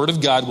 kings, and the Word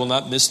of God will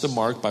not miss the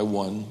mark by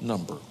one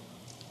number.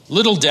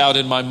 Little doubt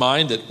in my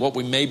mind that what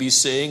we may be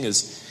seeing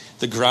is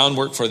the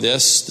groundwork for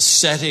this, the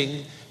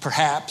setting,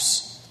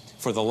 perhaps,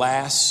 for the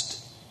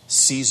last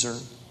Caesar.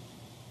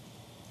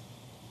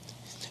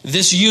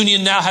 This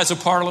union now has a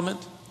parliament.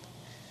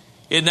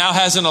 It now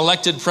has an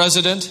elected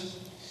president.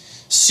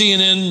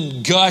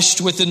 CNN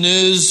gushed with the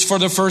news for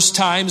the first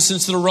time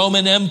since the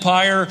Roman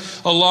Empire.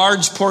 A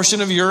large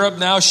portion of Europe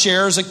now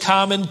shares a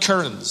common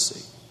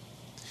currency.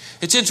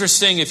 It's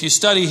interesting, if you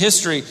study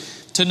history,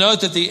 to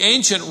note that the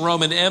ancient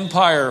Roman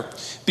Empire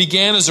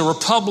began as a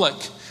republic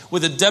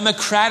with a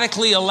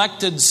democratically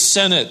elected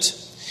Senate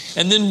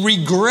and then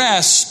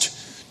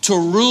regressed to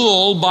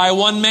rule by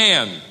one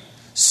man,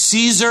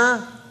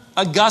 Caesar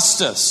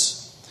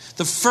Augustus,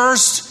 the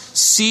first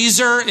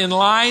Caesar in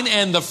line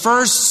and the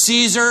first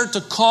Caesar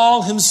to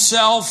call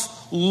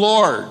himself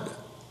Lord.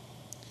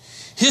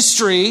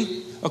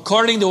 History,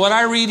 according to what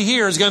I read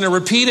here, is going to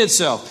repeat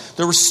itself.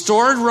 The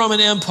restored Roman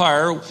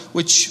Empire,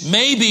 which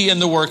may be in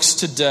the works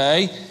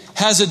today,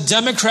 has a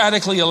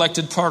democratically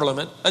elected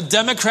parliament, a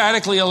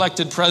democratically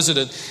elected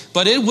president,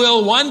 but it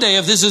will one day,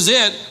 if this is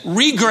it,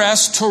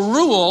 regress to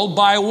rule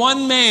by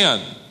one man,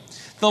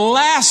 the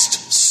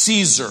last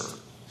Caesar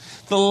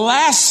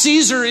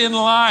in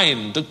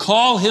line to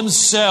call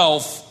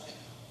himself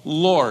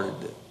Lord.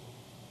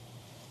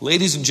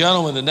 Ladies and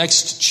gentlemen, the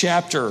next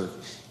chapter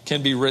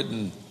can be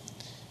written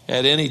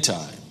at any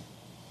time.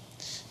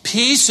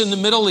 Peace in the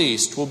Middle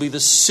East will be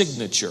the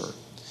signature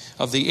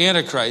of the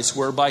Antichrist,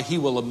 whereby he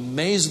will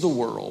amaze the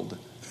world.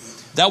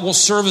 That will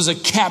serve as a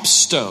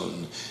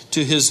capstone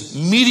to his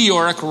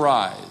meteoric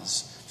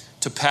rise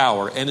to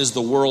power. And is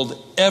the world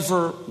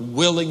ever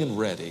willing and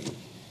ready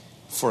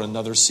for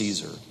another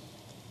Caesar?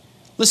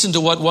 Listen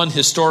to what one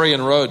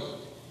historian wrote,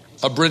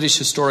 a British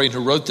historian who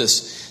wrote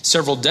this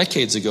several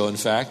decades ago, in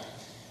fact.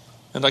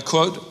 And I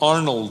quote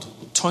Arnold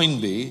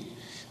Toynbee,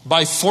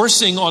 "By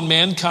forcing on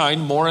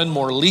mankind more and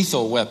more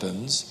lethal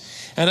weapons,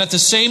 and at the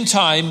same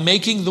time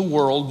making the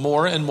world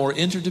more and more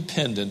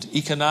interdependent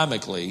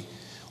economically,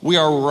 we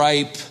are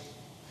ripe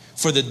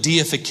for the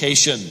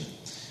deification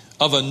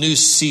of a new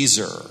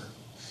Caesar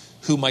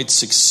who might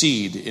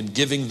succeed in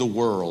giving the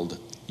world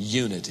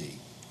unity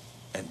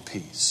and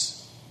peace."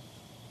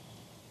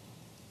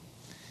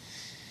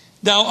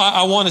 Now,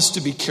 I want us to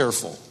be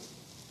careful,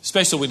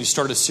 especially when you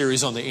start a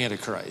series on the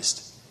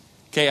Antichrist.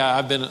 Okay,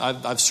 I've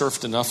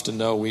surfed enough to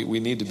know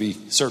we need to be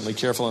certainly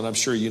careful, and I'm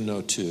sure you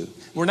know too.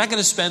 We're not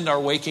going to spend our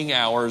waking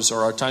hours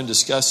or our time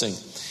discussing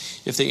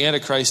if the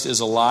Antichrist is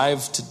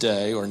alive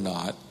today or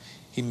not.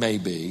 He may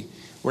be.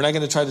 We're not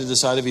going to try to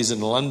decide if he's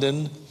in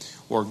London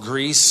or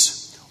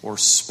Greece or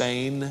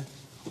Spain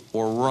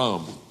or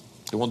Rome.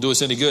 It won't do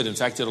us any good. In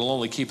fact, it'll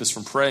only keep us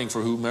from praying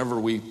for whomever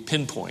we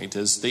pinpoint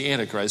as the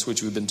Antichrist,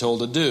 which we've been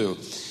told to do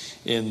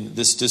in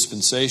this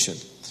dispensation.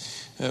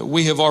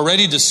 We have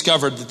already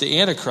discovered that the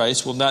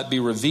Antichrist will not be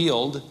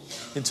revealed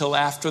until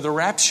after the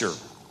rapture.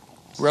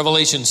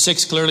 Revelation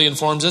 6 clearly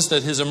informs us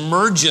that his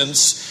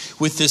emergence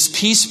with this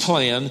peace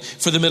plan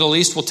for the Middle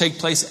East will take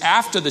place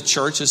after the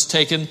church is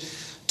taken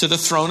to the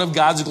throne of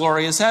God's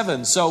glorious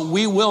heaven. So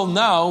we'll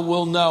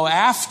know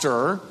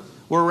after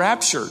we're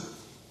raptured,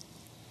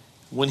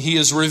 when he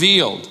is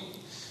revealed.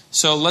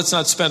 So let's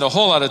not spend a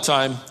whole lot of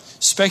time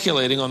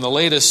speculating on the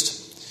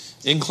latest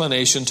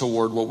inclination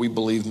toward what we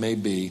believe may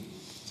be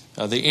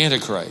the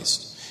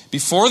Antichrist.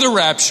 Before the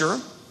rapture,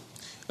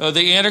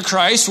 the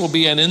Antichrist will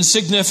be an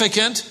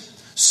insignificant,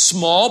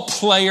 small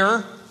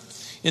player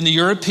in the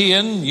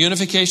European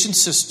unification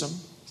system.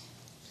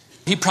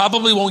 He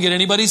probably won't get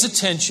anybody's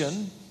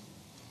attention.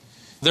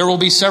 There will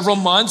be several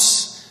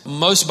months,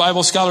 most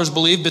Bible scholars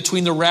believe,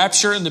 between the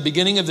rapture and the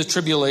beginning of the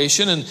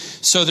tribulation, and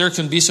so there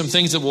can be some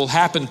things that will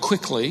happen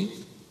quickly.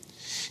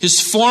 His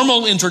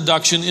formal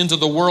introduction into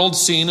the world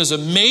scene as a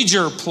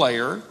major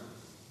player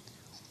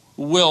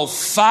will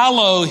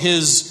follow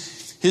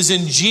his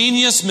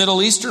ingenious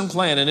Middle Eastern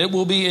plan, and it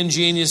will be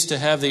ingenious to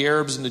have the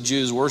Arabs and the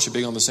Jews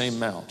worshiping on the same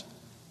mount.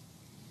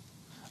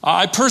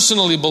 I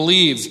personally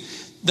believe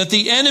that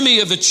the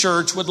enemy of the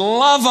church would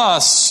love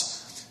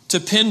us to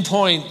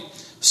pinpoint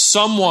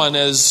someone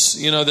as,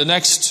 the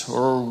next,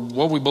 or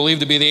what we believe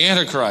to be the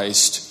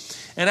Antichrist,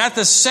 and at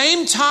the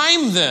same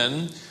time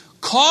then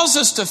cause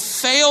us to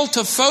fail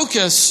to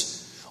focus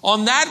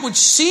on that which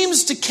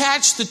seems to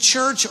catch the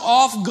church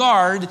off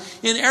guard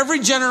in every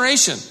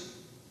generation.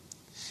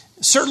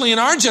 Certainly in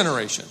our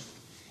generation.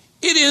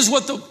 It is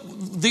what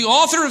the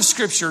author of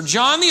Scripture,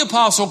 John the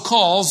Apostle,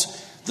 calls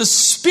the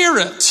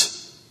spirit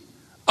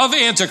of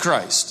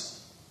Antichrist.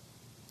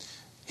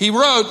 He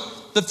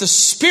wrote that the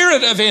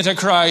spirit of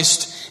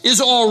Antichrist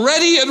is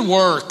already at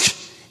work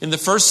in the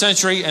first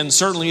century, and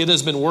certainly it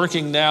has been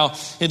working now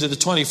into the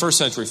 21st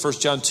century, 1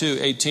 John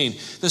 2:18.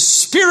 The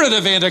spirit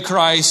of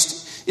Antichrist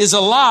is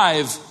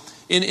alive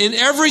in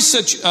every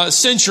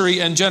century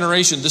and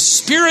generation. The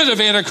spirit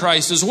of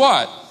Antichrist is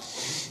what?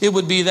 It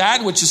would be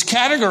that which is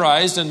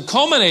categorized and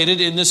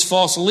culminated in this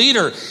false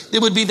leader.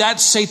 It would be that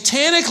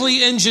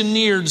satanically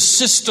engineered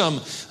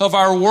system of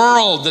our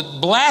world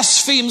that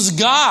blasphemes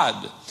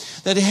God,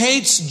 that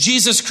hates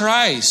Jesus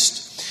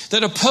Christ,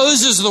 that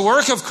opposes the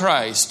work of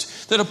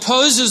Christ, that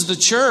opposes the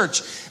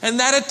church, and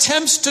that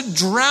attempts to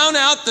drown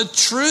out the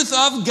truth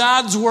of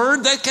God's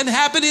word that can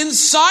happen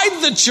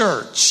inside the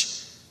church.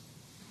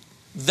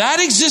 That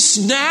exists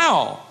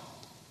now.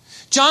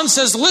 John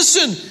says,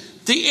 listen,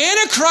 the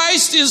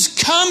Antichrist is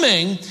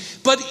coming,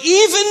 but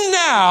even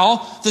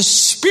now, the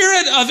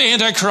spirit of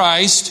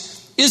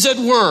Antichrist is at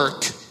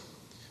work.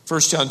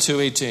 1 John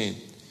 2:18.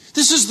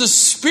 This is the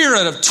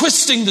spirit of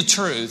twisting the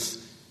truth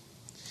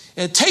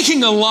and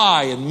taking a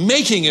lie and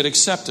making it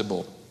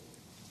acceptable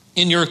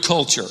in your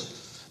culture,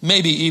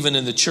 maybe even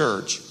in the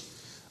church.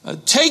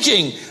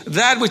 Taking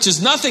that which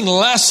is nothing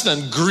less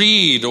than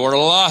greed or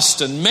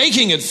lust and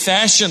making it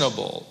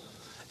fashionable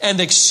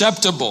and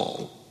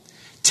acceptable.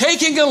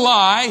 Taking a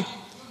lie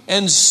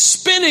and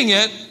spinning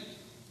it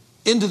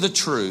into the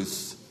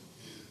truth.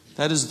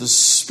 That is the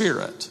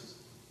spirit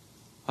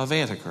of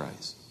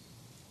Antichrist.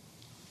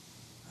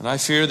 And I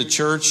fear the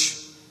church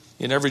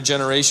in every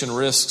generation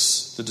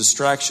risks the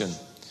distraction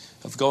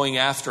of going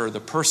after the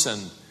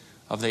person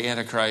of the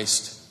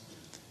Antichrist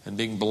and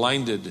being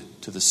blinded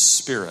to the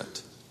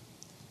spirit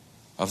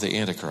of the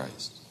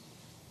Antichrist.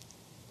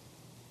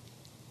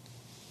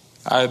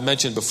 I have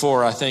mentioned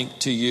before, I think,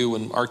 to you,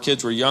 when our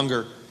kids were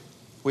younger,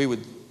 when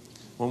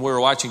we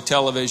were watching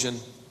television,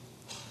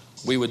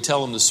 we would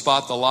tell them to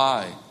spot the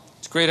lie.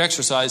 It's a great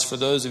exercise for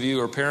those of you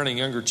who are parenting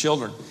younger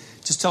children.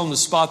 Just tell them to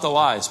spot the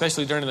lie,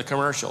 especially during the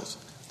commercials.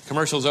 The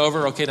commercial's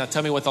over. Okay, now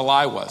tell me what the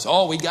lie was.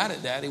 Oh, we got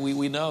it, Daddy.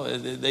 We know.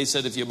 They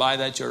said if you buy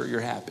that,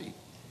 you're happy.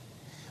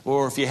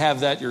 Or if you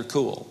have that, you're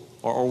cool.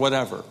 Or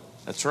whatever.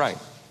 That's right.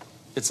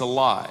 It's a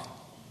lie.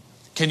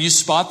 Can you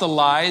spot the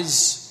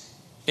lies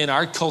in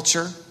our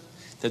culture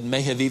that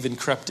may have even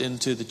crept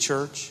into the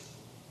church?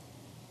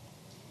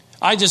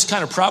 I just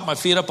kind of propped my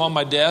feet up on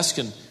my desk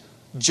and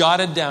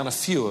jotted down a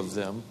few of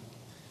them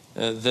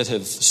that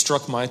have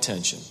struck my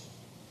attention.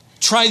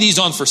 Try these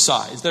on for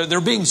size.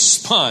 They're being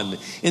spun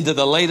into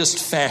the latest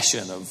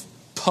fashion of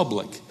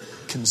public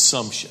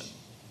consumption.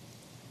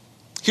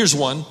 Here's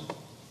one.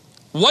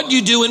 What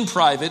you do in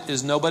private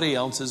is nobody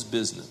else's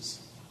business.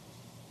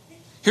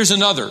 Here's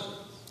another.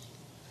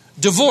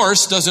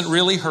 Divorce doesn't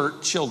really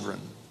hurt children.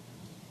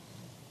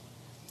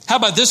 How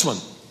about this one?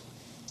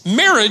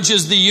 Marriage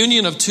is the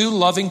union of two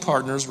loving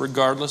partners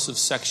regardless of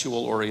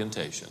sexual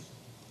orientation.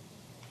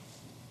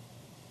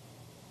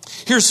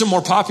 Here's some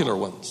more popular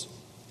ones.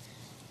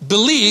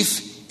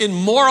 Belief in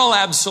moral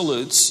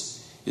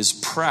absolutes is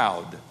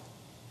proud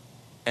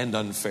and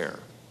unfair.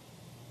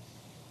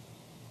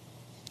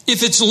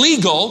 If it's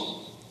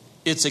legal,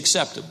 it's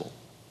acceptable.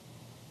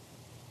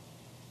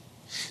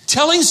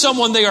 Telling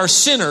someone they are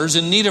sinners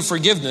in need of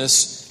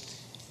forgiveness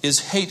is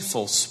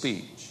hateful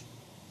speech.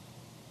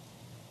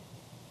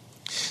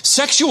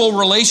 Sexual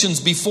relations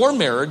before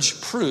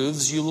marriage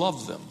proves you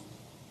love them.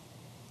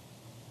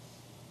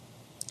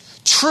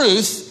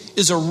 Truth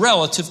is a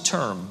relative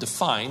term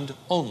defined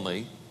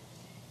only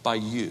by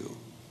you.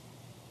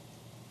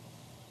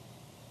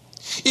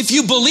 If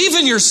you believe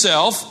in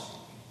yourself,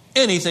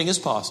 anything is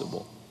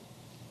possible.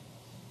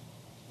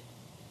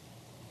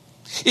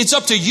 It's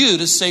up to you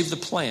to save the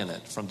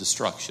planet from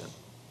destruction.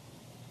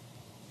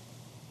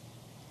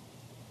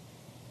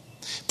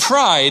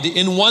 Pride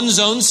in one's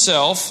own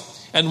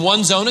self and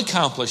one's own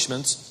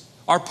accomplishments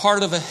are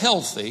part of a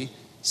healthy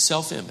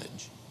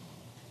self-image.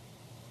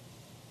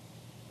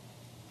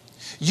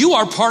 You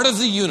are part of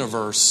the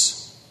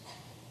universe,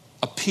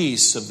 a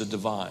piece of the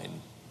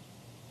divine.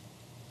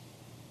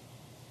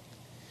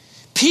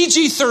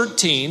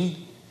 PG-13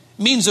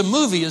 means a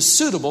movie is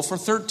suitable for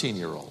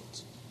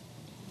 13-year-olds.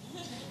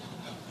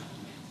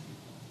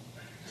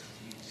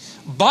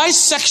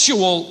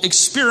 Bisexual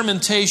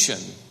experimentation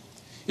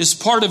is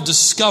part of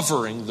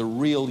discovering the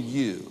real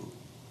you.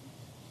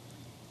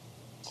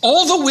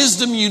 All the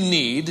wisdom you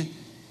need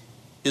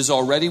is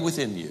already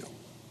within you.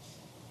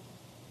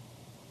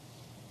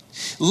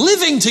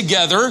 Living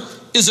together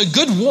is a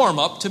good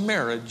warm-up to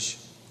marriage.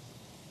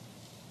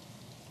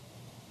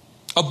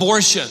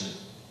 Abortion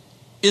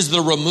is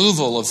the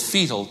removal of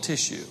fetal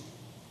tissue.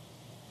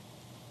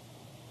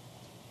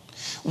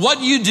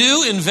 What you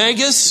do in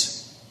Vegas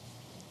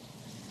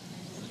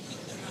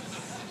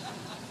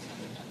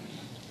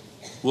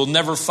will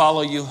never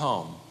follow you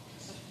home.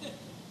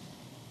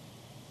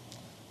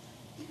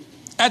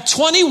 At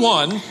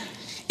 21,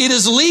 it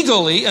is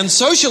legally and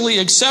socially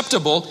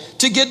acceptable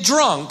to get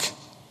drunk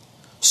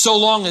so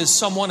long as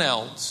someone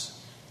else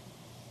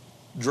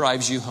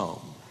drives you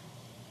home.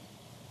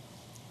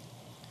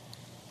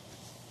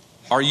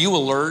 Are you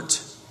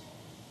alert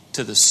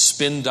to the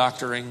spin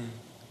doctoring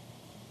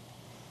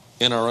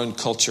in our own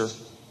culture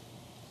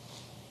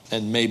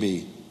and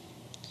maybe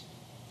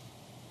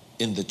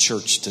in the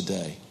church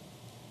today?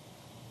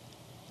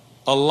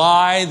 A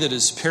lie that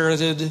is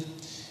parroted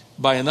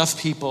by enough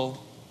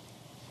people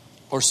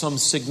or some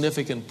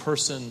significant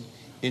person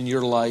in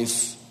your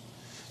life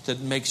that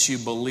makes you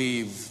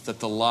believe that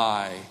the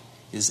lie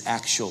is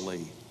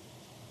actually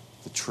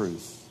the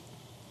truth.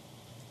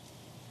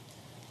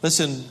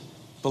 Listen,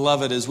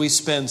 beloved, as we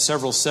spend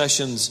several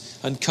sessions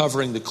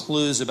uncovering the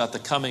clues about the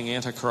coming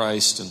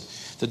Antichrist and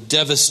the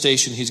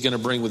devastation he's going to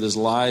bring with his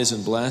lies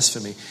and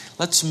blasphemy,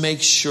 let's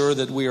make sure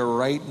that we are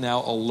right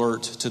now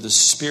alert to the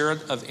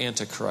spirit of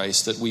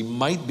Antichrist that we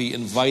might be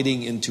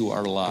inviting into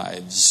our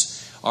lives.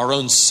 our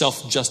own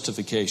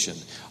self-justification,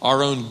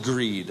 our own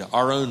greed,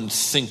 our own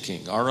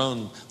thinking, our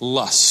own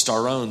lust,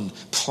 our own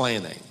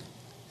planning.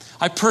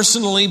 I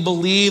personally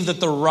believe that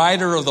the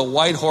rider of the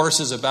white horse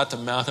is about to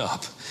mount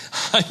up.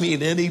 I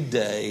mean, any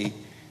day.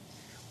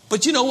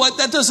 But you know what?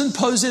 That doesn't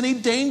pose any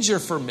danger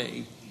for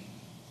me.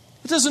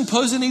 It doesn't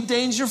pose any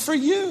danger for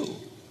you.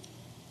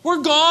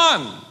 We're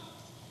gone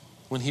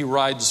when he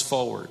rides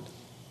forward.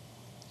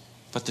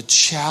 But the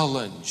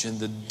challenge and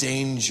the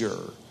danger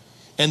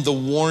and the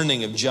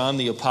warning of John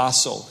the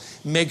Apostle,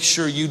 make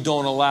sure you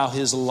don't allow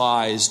his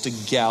lies to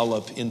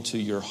gallop into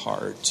your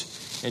heart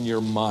and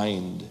your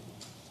mind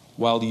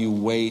while you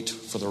wait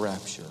for the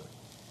rapture,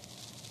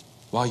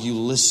 while you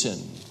listen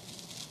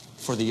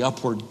for the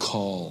upward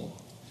call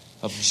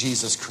of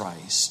Jesus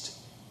Christ,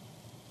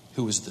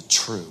 who is the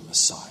true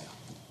Messiah.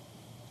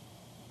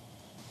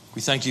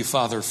 We thank you,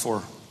 Father,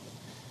 for,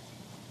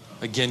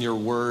 again, your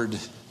word.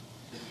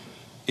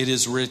 It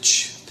is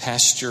rich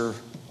pasture.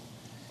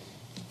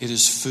 It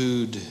is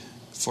food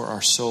for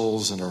our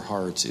souls and our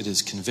hearts. It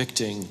is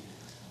convicting.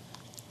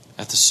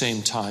 At the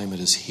same time, it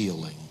is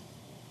healing.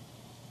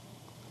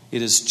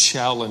 It is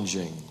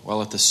challenging,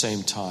 while at the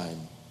same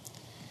time,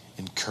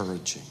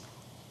 encouraging.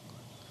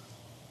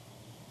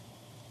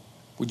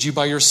 Would you,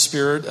 by your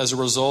Spirit, as a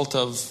result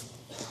of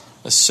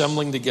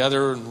assembling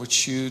together in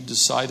which you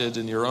decided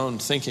in your own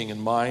thinking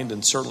and mind,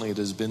 and certainly it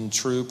has been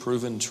true,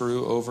 proven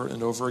true over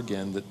and over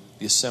again, that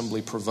the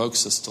assembly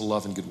provokes us to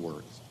love and good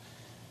works.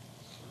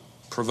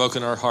 Provoke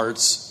in our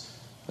hearts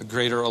a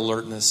greater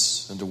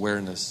alertness and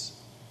awareness,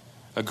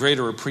 a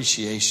greater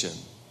appreciation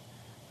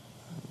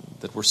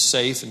that we're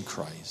safe in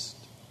Christ,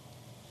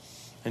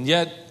 and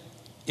yet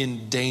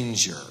in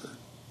danger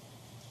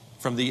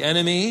from the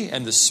enemy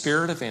and the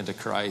spirit of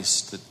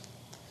Antichrist that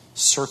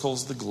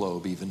circles the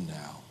globe even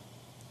now.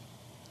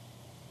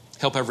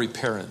 Help every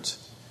parent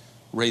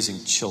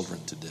raising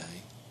children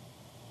today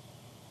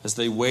as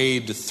they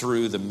wade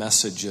through the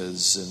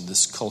messages in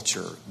this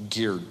culture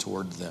geared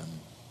toward them.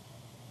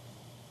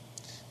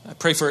 I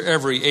pray for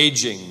every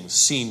aging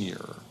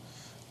senior,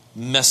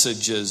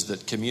 messages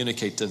that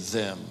communicate to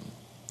them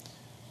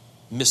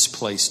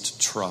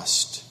misplaced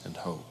trust and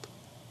hope.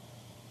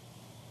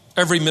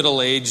 Every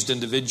middle-aged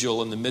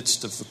individual in the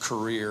midst of a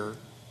career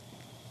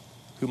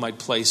who might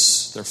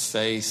place their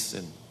faith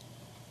in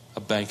a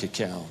bank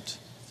account,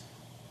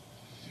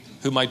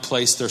 who might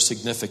place their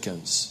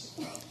significance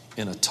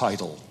in a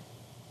title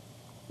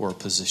or a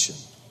position.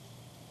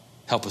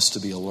 Help us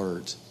to be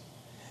alert.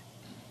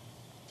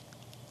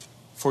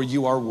 For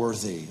you are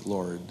worthy,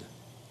 Lord,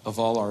 of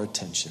all our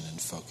attention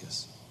and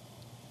focus.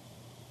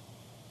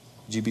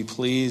 Would you be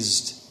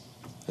pleased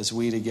as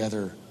we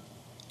together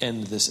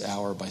end this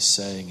hour by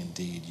saying,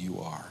 indeed, you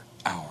are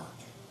our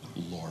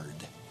Lord.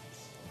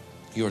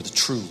 You are the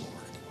true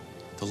Lord,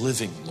 the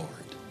living Lord,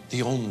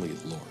 the only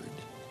Lord.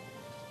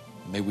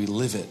 May we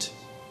live it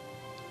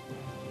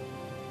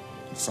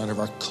in front of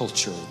our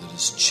culture that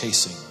is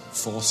chasing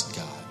false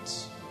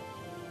gods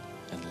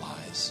and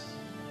lies.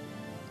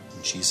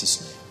 In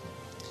Jesus' name.